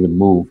 could hardly even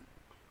move.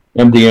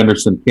 MD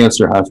Anderson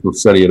Cancer Hospital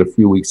said he had a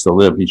few weeks to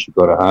live. He should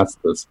go to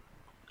hospice.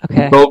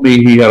 Okay. He told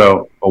me he had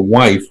a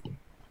wife,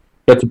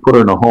 had to put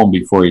her in a home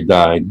before he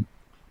died.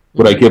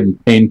 Would I give him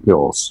pain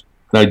pills?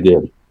 And I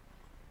did.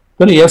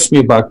 Then he asked me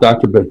about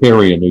Dr.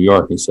 Bahari in New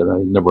York. He said, I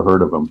had never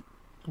heard of him.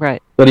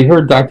 Right. But he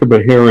heard Dr.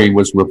 Bahari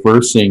was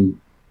reversing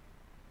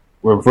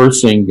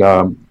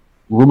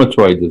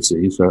rheumatoid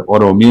disease, or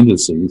autoimmune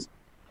disease,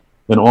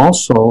 and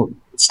also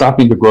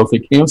stopping the growth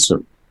of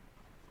cancer.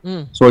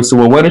 So I said,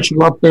 well, why don't you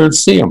go up there and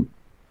see him?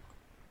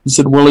 He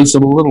said, well, he's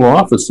in a little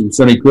office. If it's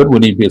any good,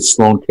 would he be at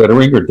Sloan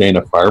Kettering or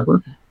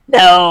Dana-Farber?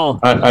 No.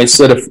 I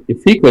said,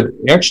 if he could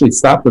actually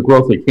stop the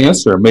growth of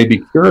cancer and maybe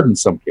cure it in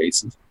some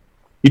cases,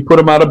 he'd put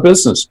him out of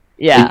business.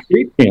 Yeah.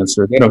 They treat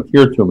cancer. They don't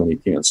cure too many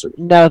cancers.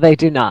 No, they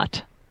do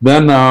not.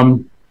 Then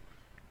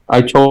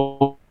I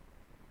told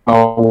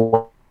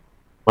when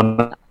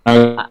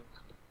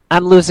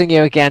I'm losing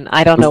you again.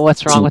 I don't know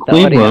what's wrong in with the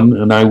audio. Cleveland,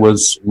 and I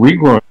was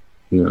regrowing.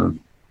 Yeah.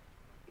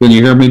 Can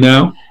you hear me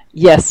now?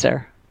 Yes,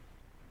 sir.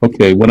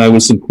 Okay. When I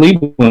was in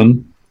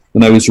Cleveland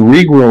and I was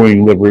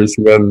regrowing livers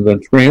rather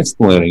than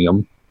transplanting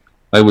them,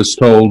 I was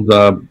told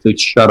to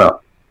shut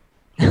up.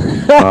 We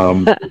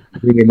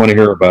didn't want to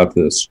hear about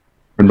this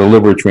in the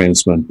liver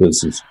transplant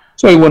business.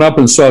 So I went up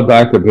and saw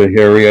Dr.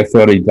 Bahari. I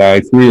thought he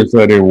died. 3 years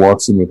later, he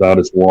walks in without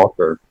his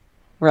walker.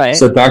 Right.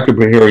 So Dr.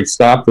 Bahari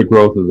stopped the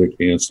growth of the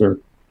cancer,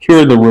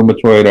 cured the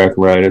rheumatoid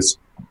arthritis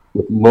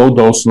with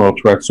low-dose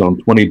naltrexone,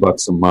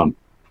 $20 a month.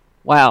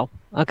 Wow.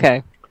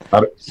 Okay.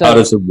 How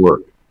does it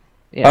work?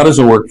 Yeah. How does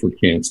it work for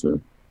cancer?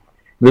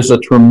 There's a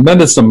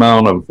tremendous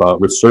amount of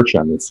research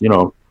on this. You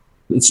know,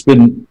 it's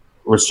been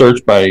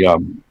researched by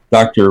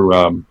Dr.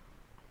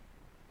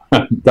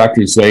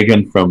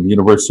 Zagan from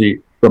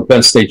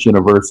Penn State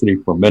University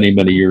for many,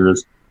 many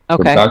years.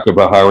 Okay. From Dr.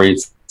 Bahari.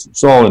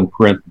 It's all in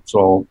print. It's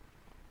all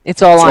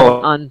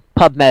on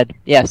PubMed.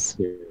 Yes.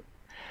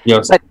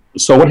 Yes. But,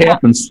 so what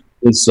happens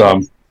is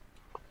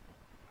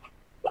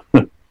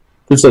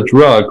there's a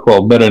drug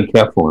called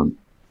medenkephalin.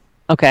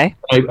 Okay.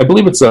 I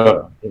believe it's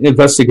an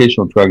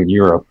investigational drug in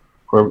Europe,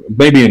 or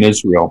maybe in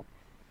Israel.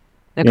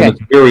 Okay. And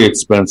it's very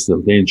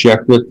expensive. They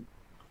inject it,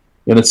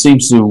 and it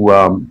seems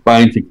to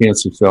bind to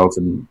cancer cells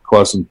and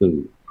cause them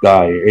to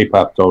die,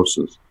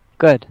 apoptosis.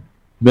 Good.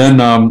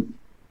 Then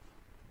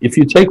if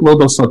you take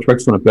low-dose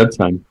naltrexone at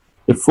bedtime,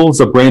 it fools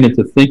the brain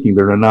into thinking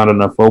there are not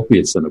enough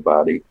opiates in the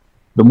body.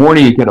 The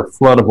morning you get a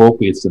flood of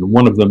opiates, and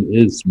one of them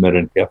is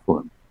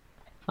medenkephalin.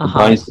 It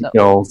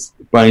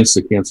binds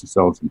the cancer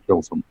cells and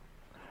kills them.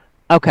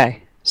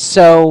 Okay.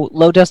 So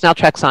low-dose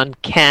naltrexone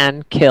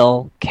can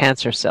kill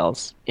cancer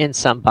cells in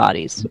some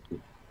bodies.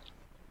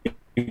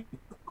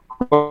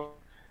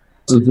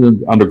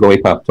 Undergo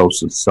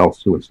apoptosis,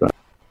 self-suicide.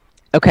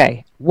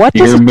 Okay. What Do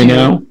you does hear it me do?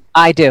 now?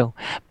 I do.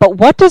 But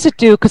what does it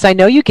do? Because I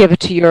know you give it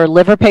to your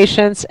liver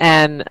patients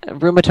and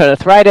rheumatoid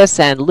arthritis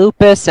and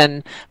lupus.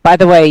 And by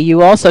the way,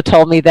 you also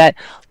told me that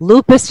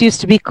lupus used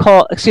to be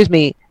called,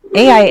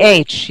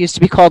 AIH used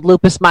to be called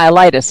lupus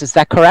myelitis. Is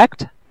that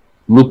correct?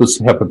 Lupus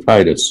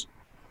hepatitis.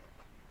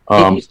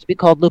 It used to be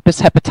called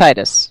lupus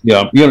hepatitis.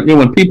 Yeah. You know,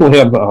 when people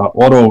have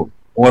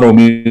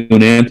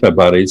autoimmune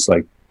antibodies,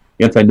 like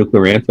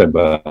anti-nuclear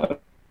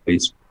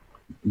antibodies,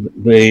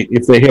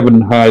 if they have it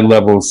in high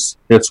levels,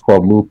 it's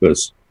called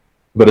lupus.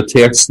 If it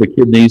attacks the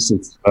kidneys,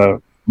 it's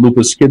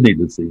lupus kidney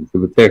disease.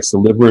 If it attacks the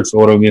liver, it's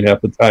autoimmune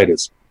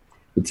hepatitis.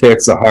 If it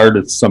attacks the heart,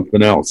 it's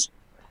something else.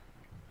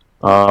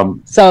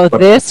 So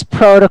this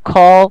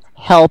protocol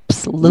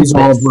helps lupus. These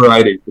are all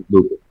varieties of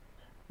lupus.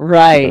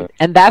 Right.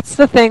 And that's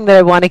the thing that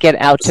I want to get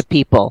out to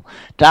people.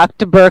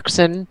 Dr.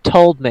 Berkson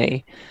told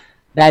me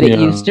that it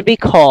used to be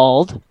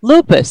called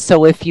lupus.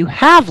 So if you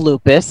have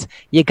lupus,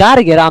 you got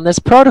to get on this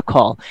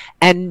protocol.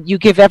 And you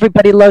give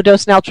everybody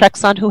low-dose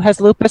naltrexone who has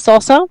lupus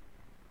also?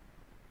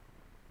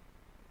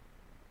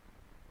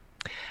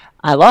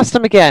 I lost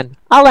him again.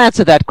 I'll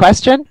answer that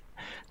question.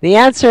 The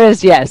answer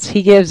is yes.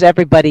 He gives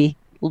everybody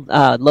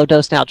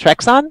low-dose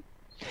naltrexone.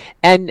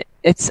 And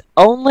it's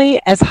only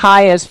as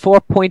high as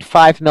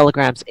 4.5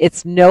 milligrams.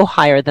 It's no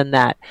higher than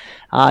that.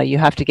 You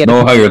have to get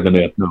higher than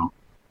that, no.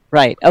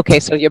 Right. Okay,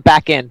 so you're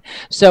back in.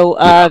 So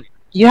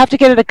you have to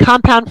get it at a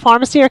compound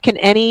pharmacy, or can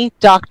any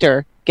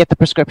doctor get the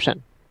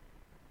prescription?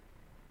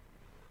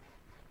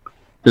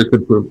 They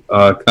could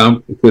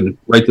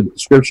write the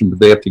prescription, but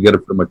they have to get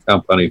it from a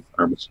compounding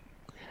pharmacy.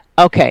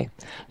 Okay.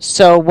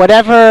 So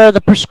whatever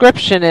the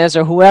prescription is,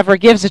 or whoever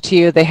gives it to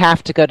you, they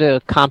have to go to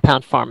a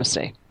compound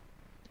pharmacy.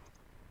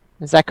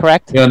 Is that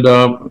correct? And,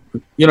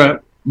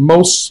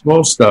 most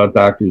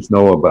doctors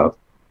know about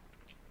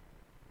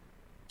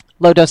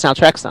low-dose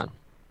naltrexone.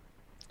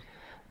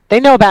 They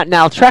know about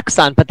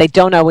naltrexone, but they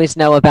don't always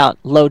know about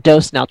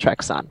low-dose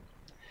naltrexone.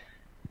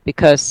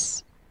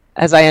 Because,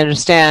 as I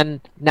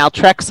understand,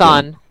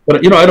 naltrexone...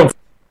 But, I don't...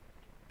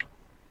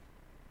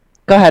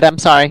 Go ahead, I'm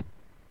sorry.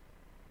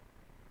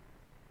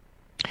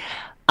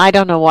 I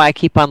don't know why I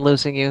keep on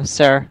losing you,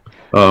 sir.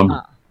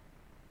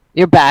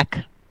 You're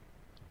back.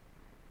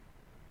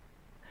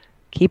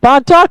 Keep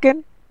on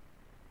talking.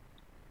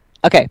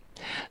 Okay,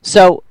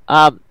 so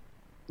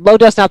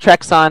low-dose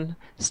naltrexone,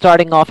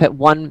 starting off at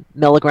 1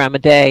 milligram a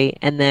day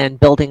and then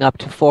building up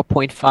to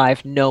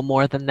 4.5, no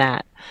more than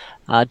that,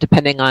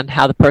 depending on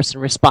how the person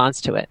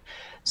responds to it.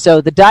 So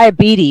the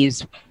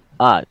diabetes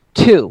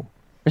 2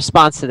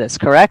 responds to this,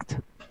 correct?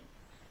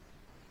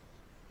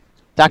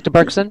 Dr.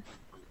 Berkson?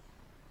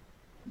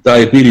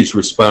 Diabetes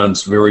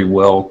responds very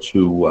well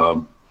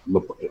to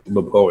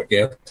lipoic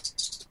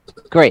acid.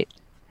 Great.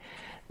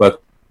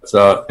 But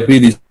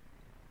diabetes...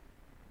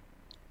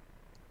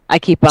 I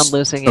keep on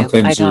losing you.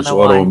 Sometimes there's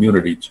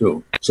autoimmunity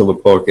too. So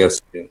lipoic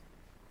acid.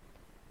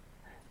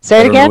 Say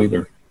it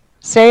again.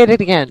 Say it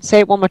again. Say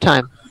it one more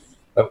time.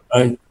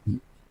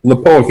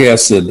 Lipoic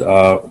acid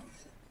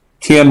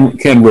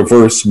can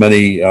reverse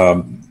many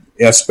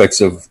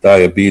aspects of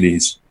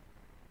diabetes.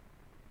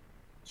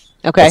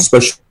 Okay.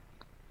 Especially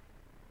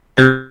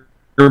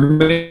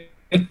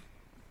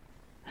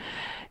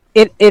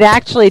it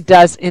actually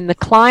does. In the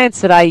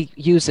clients that I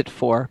use it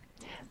for,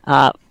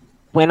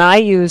 when I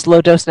use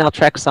low-dose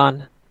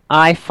naltrexone,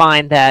 I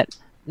find that,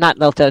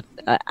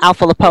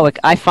 alpha-lipoic,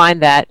 I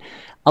find that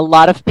a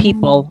lot of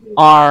people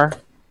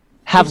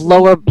have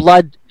lower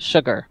blood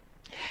sugar.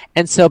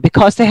 And so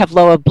because they have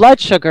lower blood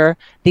sugar,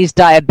 these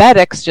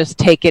diabetics just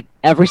take it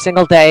every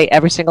single day,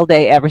 and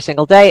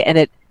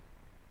it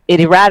it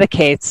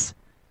eradicates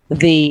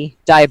the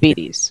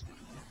diabetes.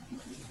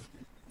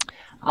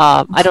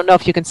 I don't know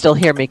if you can still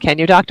hear me. Can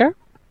you, doctor?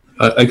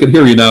 I can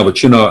hear you now,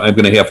 but I'm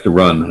going to have to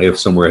run. I have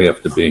somewhere I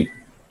have to be.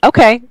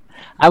 Okay.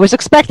 I was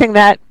expecting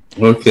that.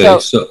 Okay.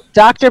 So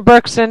Dr.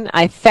 Berkson,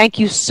 I thank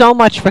you so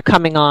much for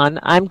coming on.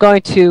 I'm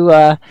going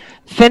to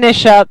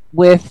finish up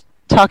with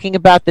talking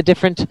about the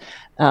different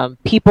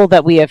people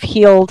that we have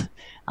healed.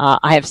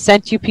 I have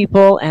sent you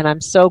people, and I'm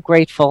so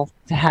grateful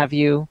to have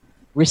you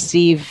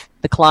receive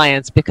the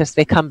clients because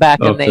they come back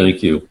and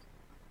thank you.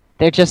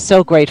 They're just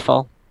so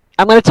grateful.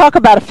 I'm going to talk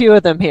about a few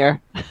of them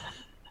here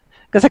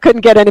because I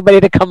couldn't get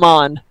anybody to come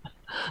on.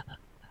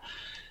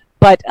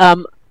 But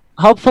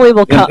hopefully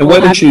we'll come. And why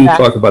don't you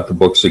talk about the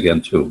books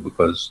again, too?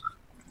 Because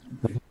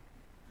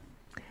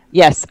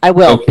yes, I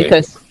will. Okay.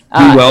 Because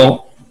be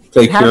well.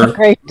 Take care. Have a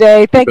great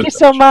day. Thank you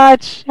so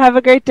much. Have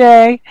a great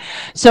day.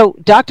 So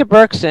Dr.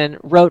 Berkson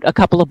wrote a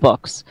couple of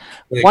books.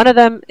 One of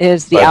them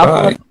is the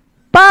Alpha.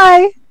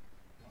 Bye.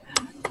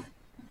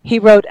 He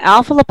wrote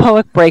Alpha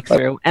Lipoic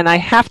Breakthrough, and I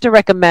have to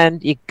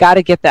recommend you got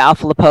to get the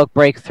Alpha Lipoic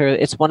Breakthrough.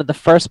 It's one of the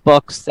first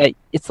books that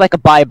it's like a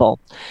Bible.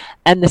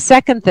 And the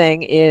second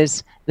thing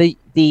is the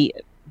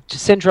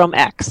Syndrome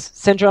X.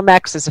 Syndrome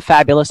X is a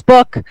fabulous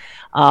book.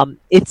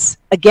 It's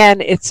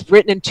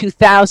written in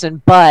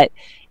 2000, but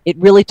it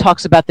really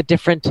talks about the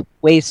different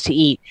ways to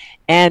eat.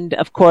 And,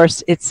 of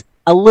course, it's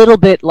a little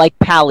bit like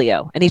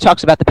paleo, and he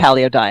talks about the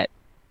paleo diet.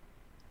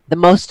 The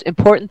most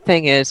important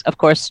thing is, of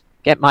course,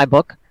 get my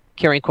book,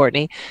 Curing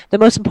Courtney. The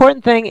most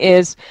important thing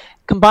is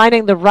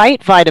combining the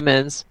right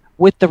vitamins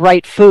with the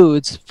right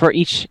foods for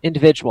each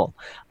individual.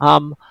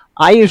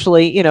 I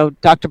usually,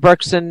 Dr.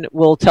 Berkson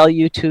will tell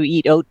you to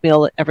eat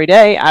oatmeal every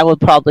day. I would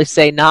probably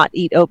say not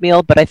eat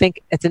oatmeal, but I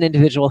think it's an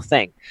individual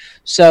thing.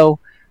 So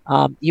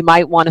you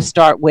might want to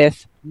start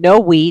with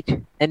no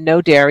wheat and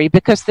no dairy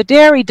because the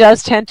dairy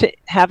does tend to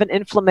have an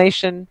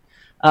inflammation.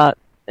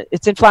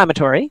 It's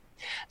inflammatory.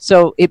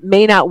 So it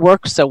may not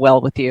work so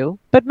well with you,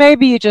 but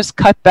maybe you just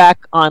cut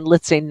back on,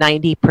 let's say,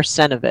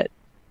 90% of it.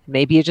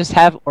 Maybe you just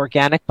have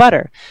organic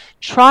butter.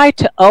 Try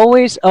to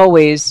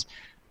always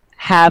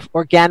have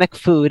organic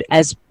food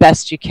as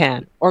best you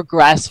can, or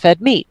grass-fed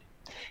meat.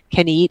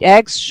 Can you eat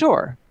eggs?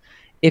 Sure,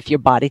 if your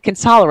body can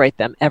tolerate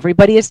them.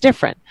 Everybody is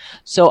different.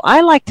 So I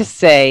like to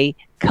say,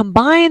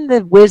 combine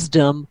the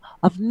wisdom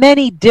of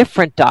many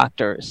different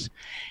doctors.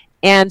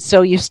 And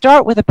so you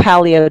start with a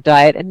paleo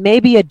diet and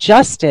maybe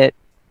adjust it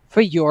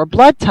for your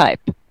blood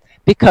type,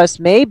 because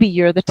maybe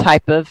you're the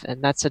type of,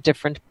 and that's a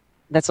different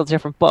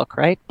book,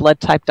 right? Blood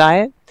type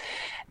diet.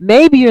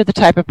 Maybe you're the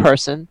type of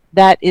person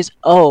that is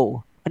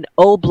an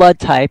O blood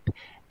type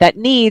that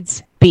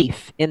needs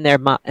beef in their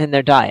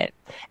diet,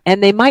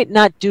 and they might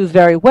not do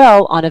very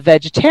well on a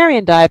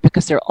vegetarian diet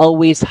because they're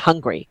always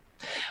hungry.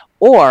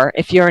 Or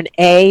if you're an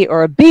A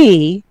or a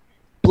B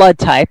blood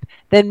type,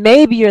 then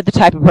maybe you're the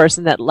type of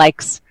person that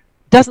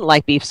doesn't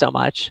like beef so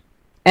much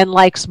and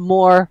likes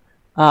more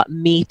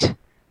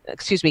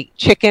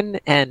chicken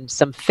and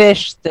some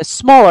fish, the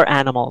smaller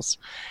animals,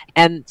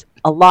 and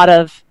a lot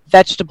of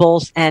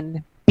vegetables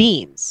and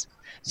beans.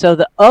 So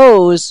the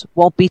O's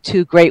won't be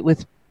too great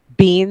with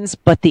beans,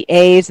 but the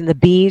A's and the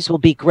B's will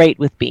be great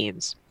with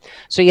beans.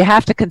 So you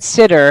have to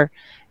consider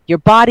your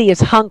body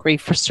is hungry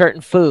for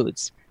certain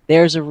foods.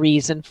 There's a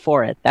reason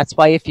for it. That's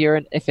why if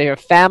you're a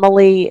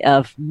family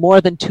of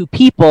more than 2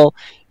 people,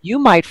 you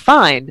might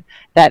find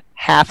that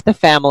half the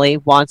family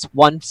wants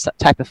one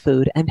type of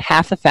food and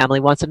half the family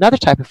wants another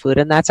type of food,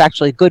 and that's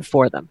actually good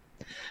for them.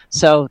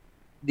 So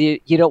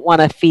you don't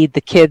want to feed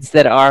the kids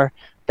that are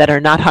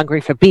not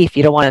hungry for beef.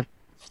 You don't want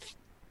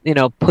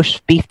to push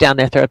beef down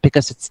their throat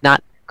because it's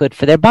not good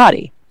for their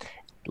body.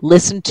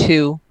 Listen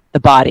to the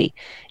body.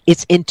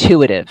 It's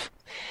intuitive.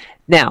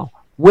 Now,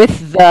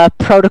 with the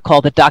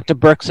protocol that Dr.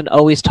 Berkson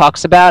always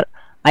talks about,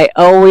 I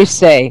always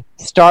say,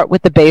 start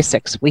with the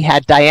basics. We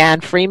had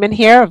Diane Freeman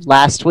here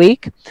last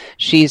week.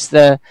 She's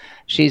the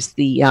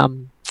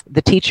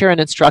teacher and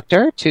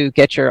instructor to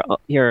get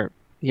your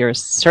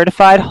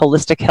certified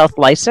holistic health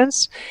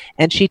license,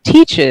 and she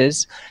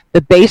teaches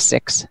the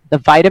basics. The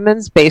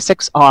vitamins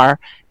basics are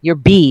your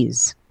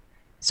Bs.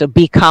 So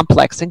B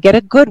complex, and get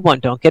a good one.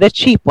 Don't get a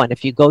cheap one.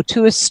 If you go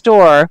to a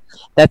store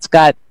that's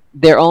got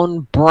their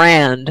own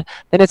brand,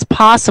 then it's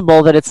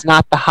possible that it's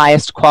not the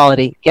highest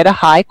quality. Get a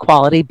high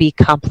quality B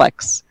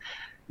complex.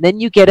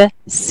 Then you get a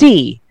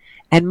C.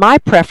 And my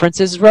preference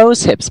is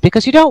rose hips,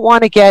 because you don't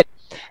want to get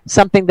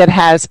something that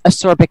has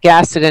ascorbic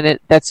acid in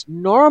it that's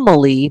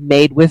normally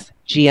made with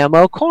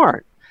GMO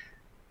corn.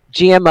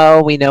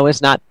 GMO, we know,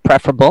 is not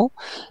preferable.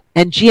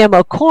 And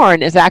GMO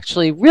corn is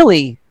actually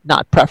really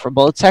not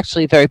preferable. It's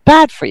actually very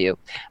bad for you.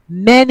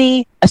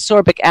 Many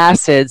ascorbic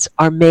acids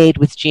are made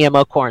with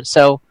GMO corn.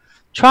 So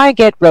try and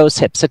get rose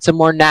hips. It's a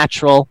more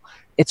natural,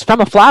 it's from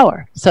a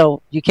flower,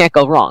 so you can't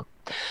go wrong.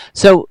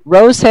 So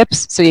rose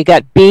hips, so you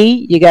got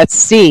B, you got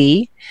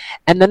C,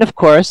 and then of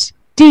course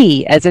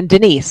D, as in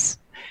Denise.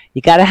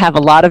 You got to have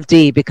a lot of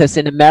D, because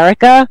in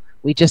America,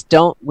 We just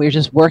don't. We're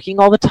just working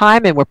all the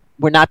time, and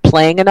we're not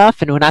playing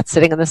enough, and we're not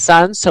sitting in the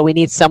sun. So we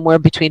need somewhere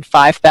between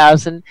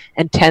 5,000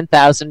 and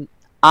 10,000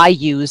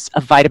 IUs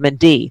of vitamin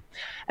D,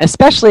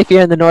 especially if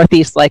you're in the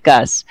Northeast like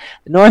us.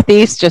 The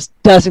Northeast just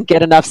doesn't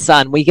get enough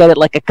sun. We get it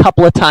like a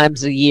couple of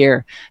times a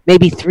year,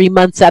 maybe 3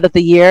 months out of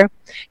the year.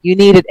 You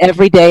need it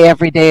every day,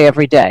 every day,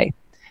 every day.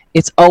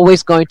 It's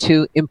always going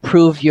to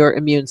improve your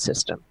immune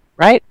system,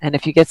 right? And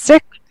if you get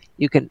sick,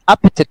 you can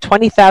up it to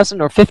 20,000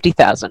 or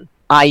 50,000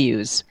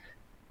 IUs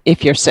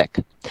if you're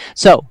sick.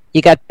 So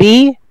you got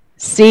B,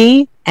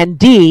 C, and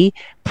D.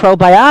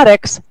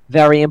 Probiotics,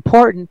 very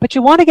important, but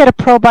you want to get a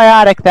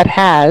probiotic that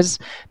has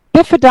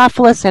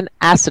Bifidobacillus and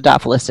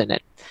Acidophilus in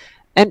it.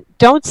 And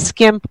don't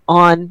skimp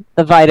on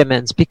the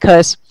vitamins,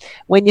 because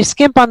when you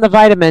skimp on the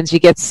vitamins, you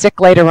get sick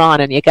later on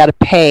and you got to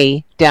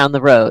pay down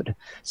the road.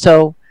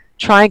 So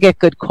try and get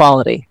good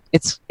quality.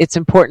 It's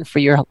important for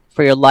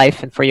your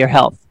life and for your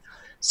health.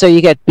 So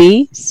you get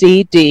B,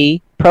 C,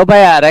 D,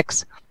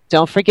 probiotics.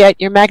 Don't forget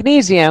your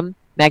magnesium.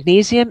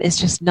 Magnesium is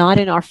just not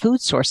in our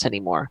food source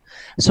anymore.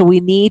 So we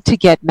need to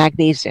get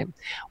magnesium.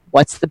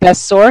 What's the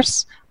best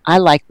source? I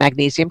like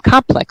Magnesium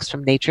Complex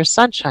from Nature's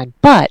Sunshine.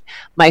 But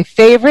my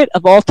favorite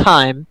of all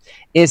time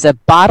is a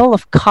bottle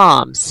of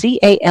Calm,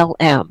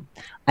 C-A-L-M.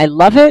 I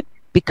love it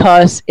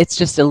because it's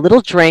just a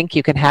little drink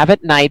you can have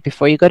at night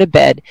before you go to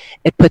bed.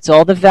 It puts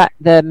all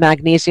the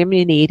magnesium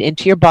you need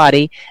into your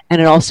body,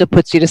 and it also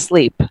puts you to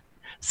sleep.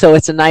 So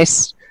it's a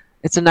nice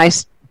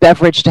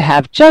beverage to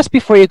have just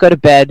before you go to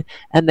bed,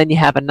 and then you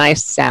have a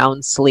nice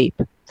sound sleep.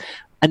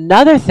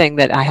 Another thing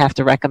that I have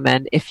to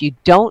recommend, if you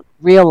don't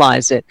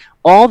realize it,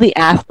 all the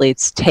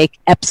athletes take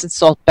Epsom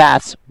salt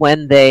baths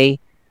when they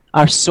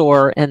are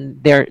sore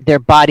and their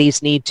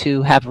bodies need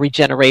to have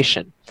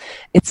regeneration.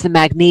 It's the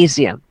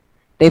magnesium.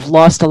 They've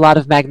lost a lot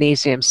of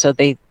magnesium, so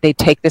they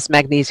take this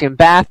magnesium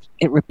bath.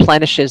 It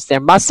replenishes their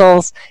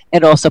muscles.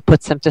 It also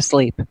puts them to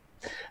sleep.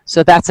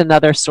 So that's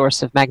another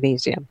source of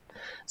magnesium.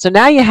 So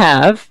now you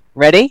have,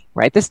 ready?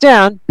 Write this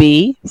down.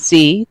 B,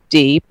 C,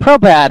 D,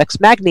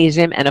 probiotics,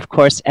 magnesium, and of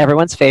course,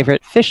 everyone's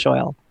favorite, fish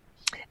oil.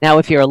 Now,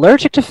 if you're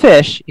allergic to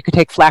fish, you could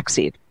take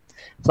flaxseed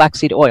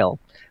oil.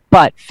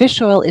 But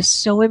fish oil is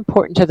so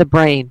important to the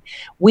brain.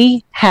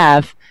 We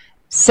have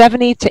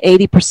 70 to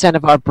 80%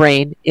 of our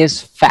brain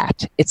is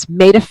fat. It's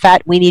made of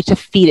fat. We need to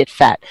feed it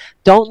fat.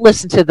 Don't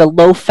listen to the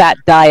low-fat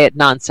diet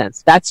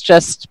nonsense. That's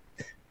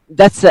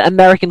the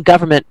American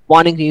government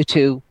wanting you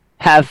to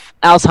have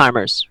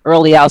Alzheimer's,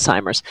 early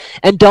Alzheimer's.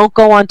 And don't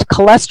go on to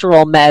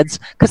cholesterol meds,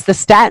 because the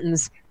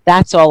statins,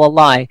 that's all a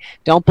lie.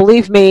 Don't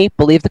believe me.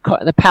 Believe the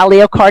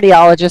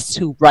paleocardiologists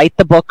who write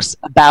the books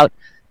about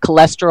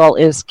cholesterol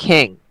is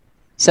king.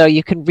 So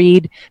you can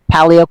read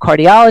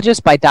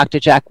Paleocardiologist by Dr.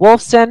 Jack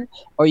Wolfson,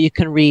 or you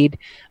can read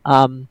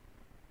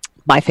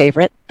my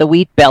favorite, The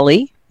Wheat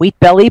Belly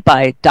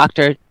by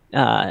Dr.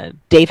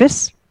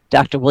 Davis,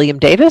 Dr. William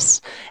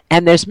Davis,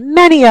 and there's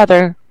many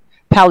other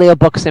paleo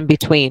books in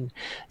between.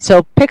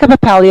 So pick up a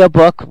paleo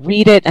book,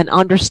 read it, and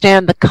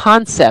understand the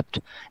concept.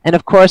 And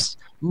of course,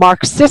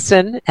 Mark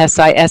Sisson,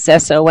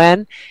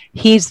 S-I-S-S-O-N,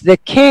 he's the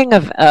king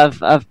of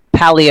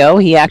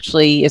paleo. He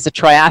actually is a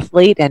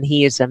triathlete, and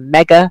he is a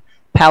mega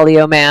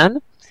paleo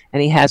man,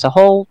 and he has a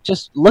whole,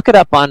 just look it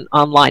up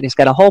online. He's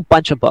got a whole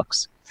bunch of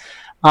books.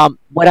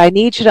 What I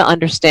need you to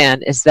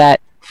understand is that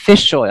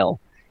fish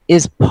oil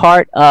is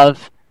part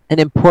of an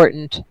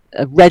important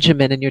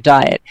regimen in your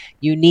diet.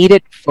 You need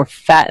it for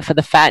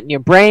the fat in your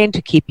brain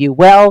to keep you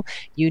well.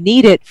 You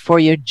need it for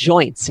your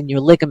joints and your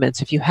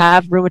ligaments. If you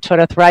have rheumatoid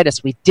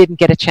arthritis, we didn't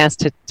get a chance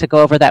to go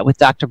over that with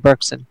Dr.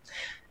 Berkson.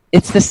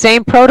 It's the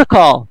same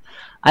protocol.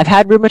 I've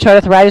had rheumatoid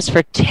arthritis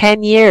for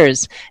 10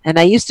 years, and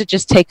I used to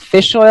just take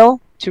fish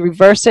oil to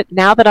reverse it.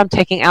 Now that I'm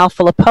taking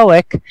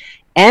alpha-lipoic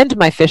and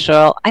my fish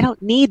oil, I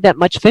don't need that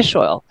much fish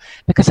oil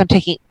because I'm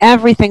taking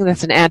everything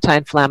that's an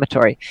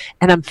anti-inflammatory,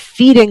 and I'm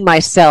feeding my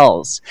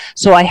cells.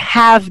 So I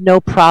have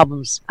no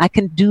problems. I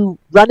can do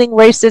running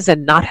races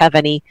and not have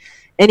any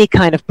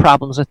kind of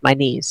problems with my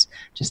knees.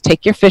 Just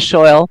take your fish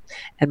oil,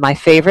 and my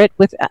favorite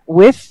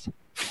with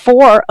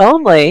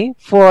only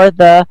for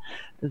the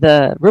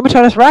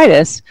rheumatoid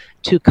arthritis,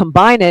 to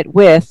combine it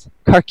with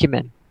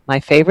curcumin. My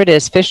favorite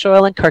is fish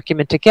oil and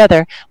curcumin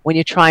together when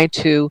you're trying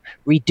to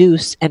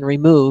reduce and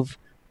remove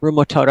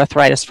rheumatoid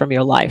arthritis from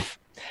your life.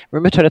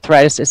 Rheumatoid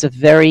arthritis is a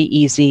very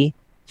easy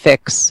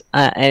fix,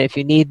 and if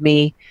you need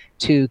me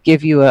to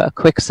give you a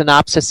quick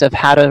synopsis of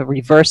how to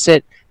reverse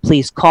it,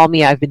 please call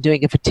me. I've been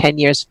doing it for 10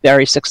 years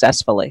very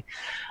successfully.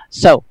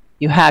 So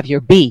you have your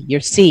B,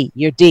 your C,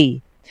 your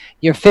D,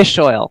 your fish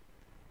oil,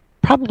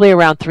 probably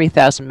around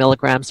 3,000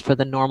 milligrams for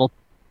the normal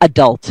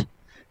adult.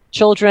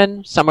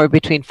 Children, somewhere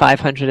between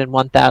 500 and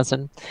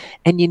 1,000.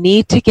 And you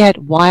need to get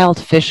wild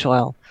fish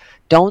oil.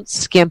 Don't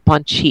skimp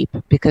on cheap,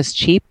 because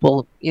cheap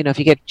will, if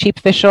you get cheap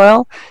fish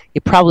oil,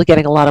 you're probably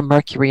getting a lot of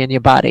mercury in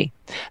your body.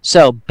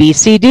 So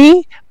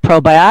BCD,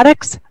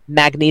 probiotics,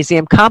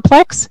 magnesium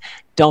complex.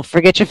 Don't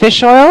forget your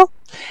fish oil.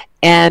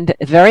 And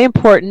very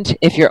important,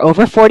 if you're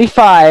over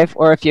 45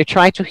 or if you're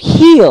trying to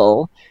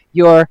heal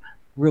your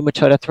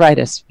rheumatoid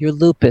arthritis, your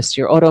lupus,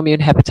 your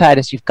autoimmune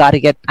hepatitis, you've got to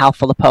get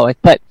alpha-lipoic.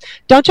 But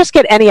don't just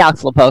get any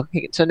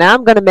alpha-lipoic. So now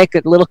I'm going to make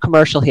a little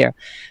commercial here.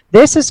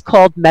 This is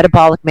called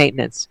metabolic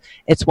maintenance.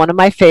 It's one of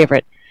my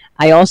favorite.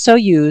 I also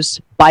use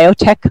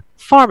Biotech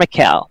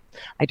Pharmacal.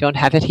 I don't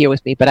have it here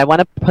with me, but I want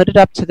to put it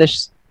up to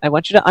this. I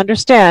want you to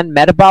understand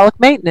metabolic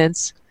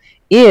maintenance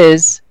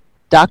is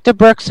Dr.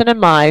 Berkson and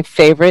my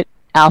favorite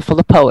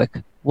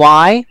alpha-lipoic.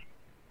 Why?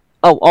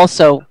 Oh,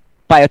 also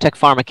Biotech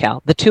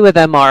Pharmacal. The two of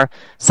them are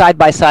side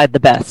by side the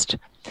best.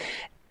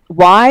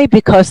 Why?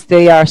 Because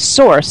they are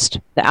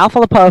sourced. The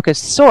alpha-lipoic is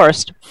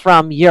sourced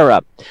from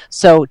Europe.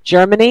 So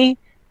Germany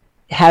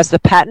has the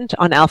patent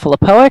on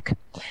alpha-lipoic,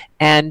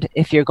 and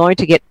if you're going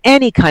to get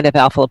any kind of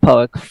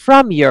alpha-lipoic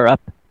from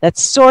Europe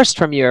that's sourced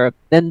from Europe,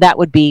 then that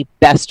would be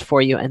best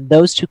for you, and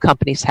those two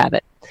companies have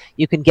it.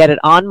 You can get it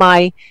on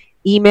my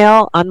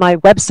email, on my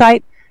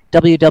website,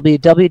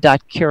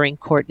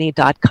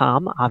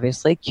 www.curingcourtney.com,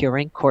 obviously,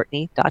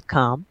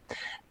 curingcourtney.com.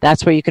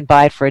 That's where you can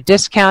buy it for a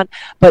discount.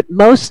 But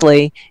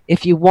mostly,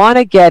 if you want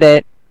to get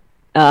it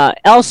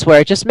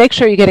elsewhere, just make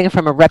sure you're getting it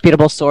from a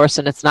reputable source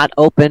and it's not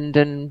opened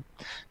and,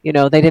 you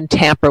know, they didn't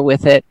tamper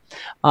with it.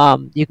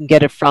 You can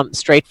get it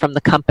straight from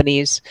the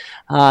companies.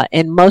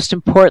 And most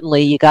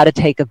importantly, you got to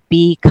take a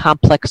B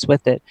complex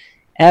with it.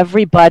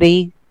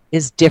 Everybody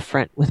is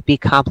different with B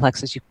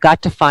complexes. You've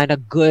got to find a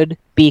good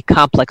B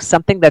complex,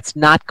 something that's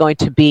not going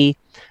to be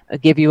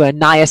give you a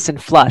niacin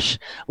flush.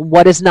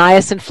 What is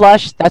niacin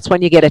flush? That's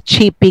when you get a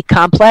cheap B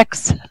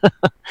complex,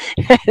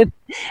 and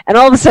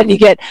all of a sudden you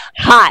get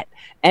hot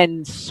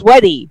and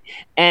sweaty,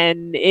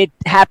 and it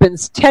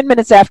happens 10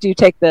 minutes after you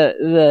take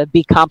the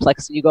B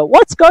complex, and you go,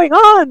 "What's going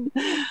on?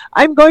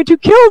 I'm going to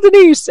kill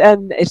Denise,"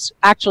 and it's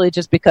actually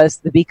just because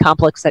the B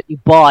complex that you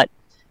bought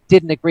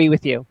didn't agree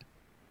with you.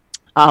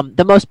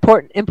 The most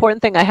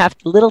important thing I have,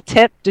 little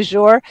tip du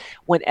jour,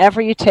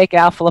 whenever you take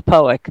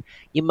alpha-lipoic,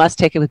 you must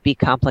take it with B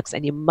complex,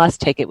 and you must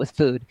take it with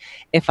food.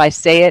 If I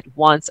say it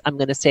once, I'm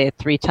going to say it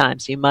 3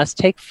 times. You must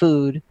take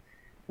food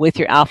with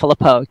your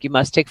alpha-lipoic. You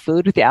must take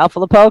food with your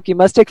alpha-lipoic. You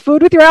must take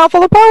food with your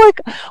alpha-lipoic.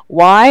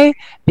 Why?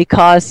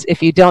 Because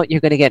if you don't, you're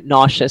going to get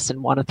nauseous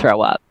and want to throw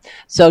up.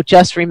 So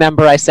just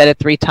remember I said it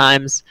 3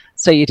 times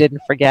so you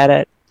didn't forget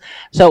it.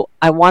 So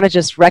I want to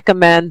just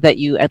recommend that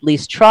you at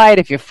least try it.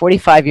 If you're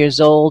 45 years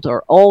old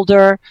or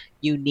older,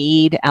 you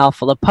need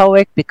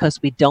alpha-lipoic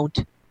because we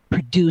don't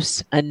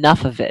produce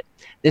enough of it.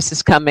 This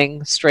is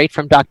coming straight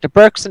from Dr.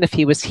 Berkson. If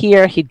he was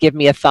here, he'd give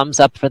me a thumbs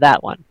up for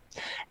that one.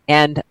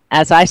 And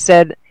as I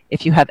said,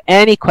 if you have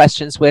any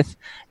questions with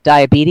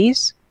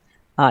diabetes,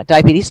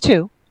 diabetes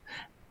 2,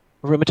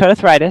 rheumatoid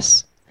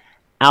arthritis,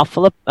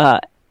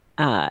 autoimmune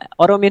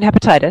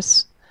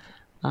hepatitis,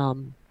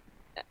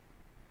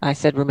 I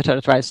said rheumatoid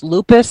arthritis,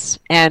 lupus,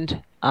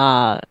 and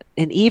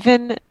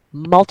even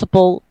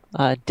multiple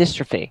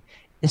dystrophy.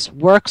 This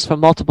works for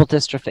multiple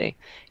dystrophy.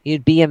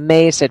 You'd be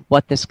amazed at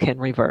what this can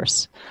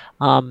reverse.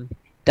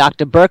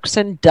 Dr.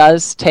 Berkson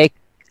does take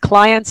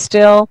clients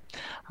still.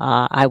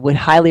 I would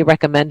highly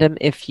recommend him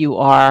if you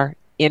are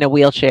in a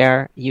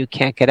wheelchair, you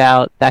can't get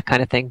out, that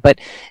kind of thing. But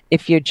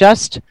if you're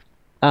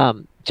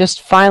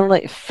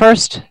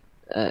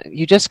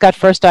you just got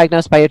first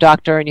diagnosed by your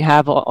doctor and you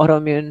have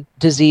autoimmune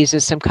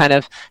diseases, some kind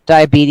of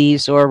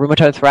diabetes or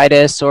rheumatoid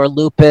arthritis or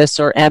lupus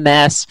or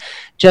MS,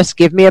 just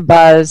give me a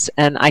buzz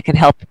and I can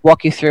help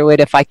walk you through it.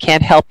 If I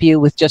can't help you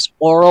with just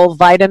oral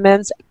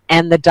vitamins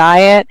and the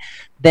diet,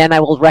 then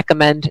I will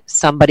recommend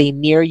somebody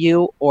near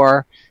you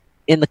or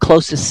in the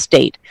closest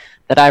state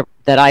that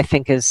I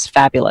think is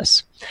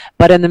fabulous.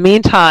 But in the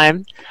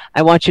meantime,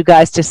 I want you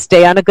guys to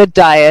stay on a good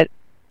diet,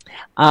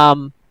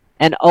 and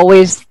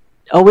always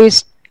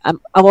I'm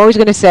always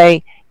going to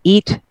say,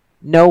 eat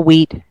no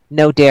wheat,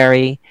 no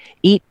dairy,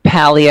 eat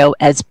paleo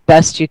as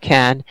best you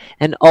can,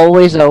 and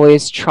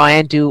always try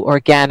and do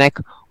organic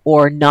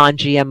or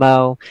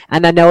non-GMO.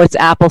 And I know it's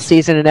apple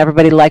season and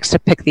everybody likes to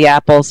pick the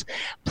apples.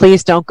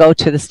 Please don't go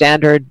to the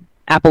standard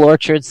apple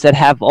orchards that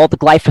have all the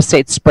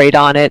glyphosate sprayed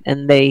on it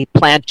and they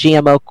plant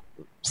GMO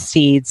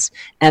seeds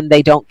and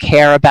they don't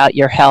care about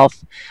your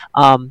health.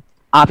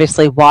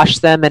 Obviously, wash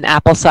them in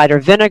apple cider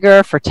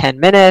vinegar for 10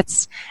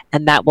 minutes,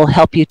 and that will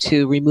help you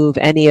to remove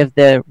any of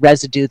the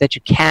residue that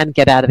you can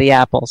get out of the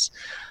apples.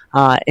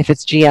 If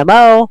it's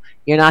GMO,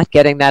 you're not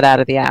getting that out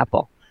of the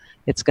apple.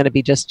 It's going to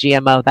be just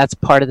GMO. That's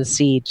part of the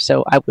seed,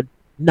 so I would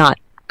not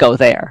go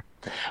there.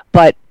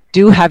 But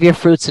do have your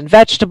fruits and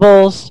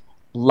vegetables,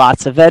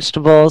 lots of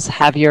vegetables,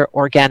 have your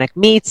organic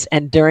meats,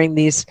 and during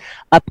these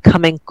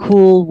upcoming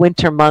cool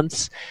winter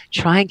months,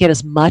 try and get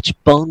as much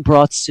bone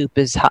broth soup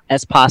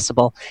as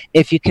possible.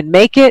 If you can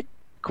make it,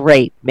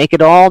 great. Make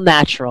it all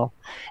natural.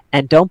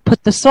 And don't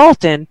put the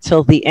salt in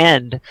till the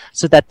end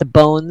so that the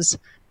bones,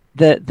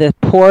 the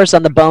pores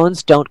on the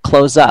bones don't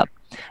close up.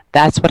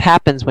 That's what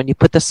happens when you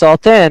put the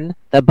salt in.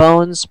 The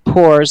bones,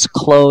 pores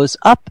close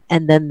up,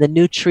 and then the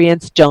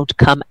nutrients don't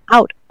come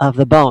out of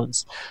the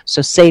bones.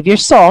 So save your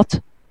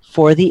salt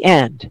for the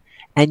end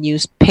and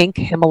use pink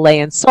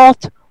Himalayan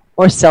salt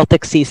or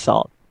Celtic sea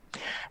salt.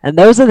 And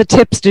those are the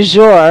tips du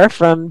jour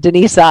from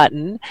Denise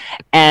Otten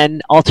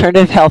and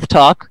Alternative Health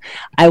Talk.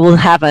 I will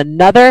have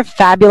another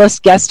fabulous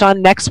guest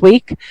on next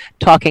week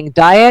talking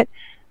diet,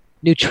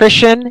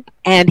 nutrition,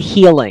 and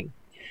healing.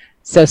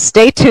 So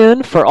stay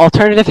tuned for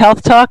Alternative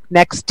Health Talk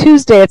next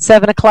Tuesday at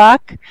 7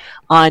 o'clock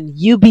on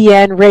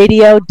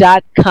ubnradio.com.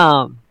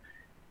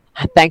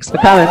 Thanks for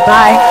coming.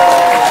 Bye.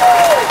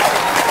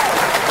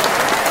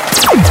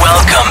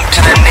 Welcome to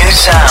the new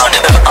sound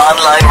of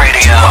online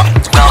radio.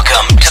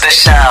 Welcome to the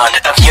sound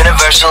of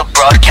Universal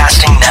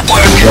Broadcasting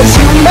Network.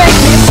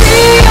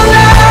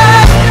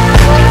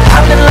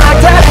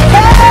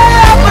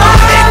 A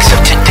mix of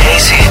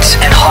today's hits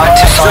and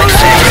hard-to-find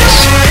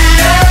favorites,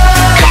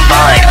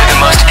 combined with the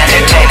most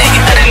entertaining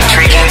and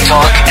intriguing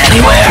talk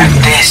anywhere.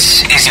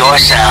 This is your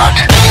sound.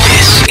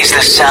 This is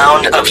the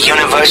sound of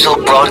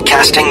Universal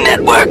Broadcasting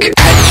Network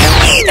at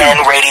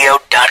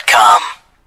ubnradio.com.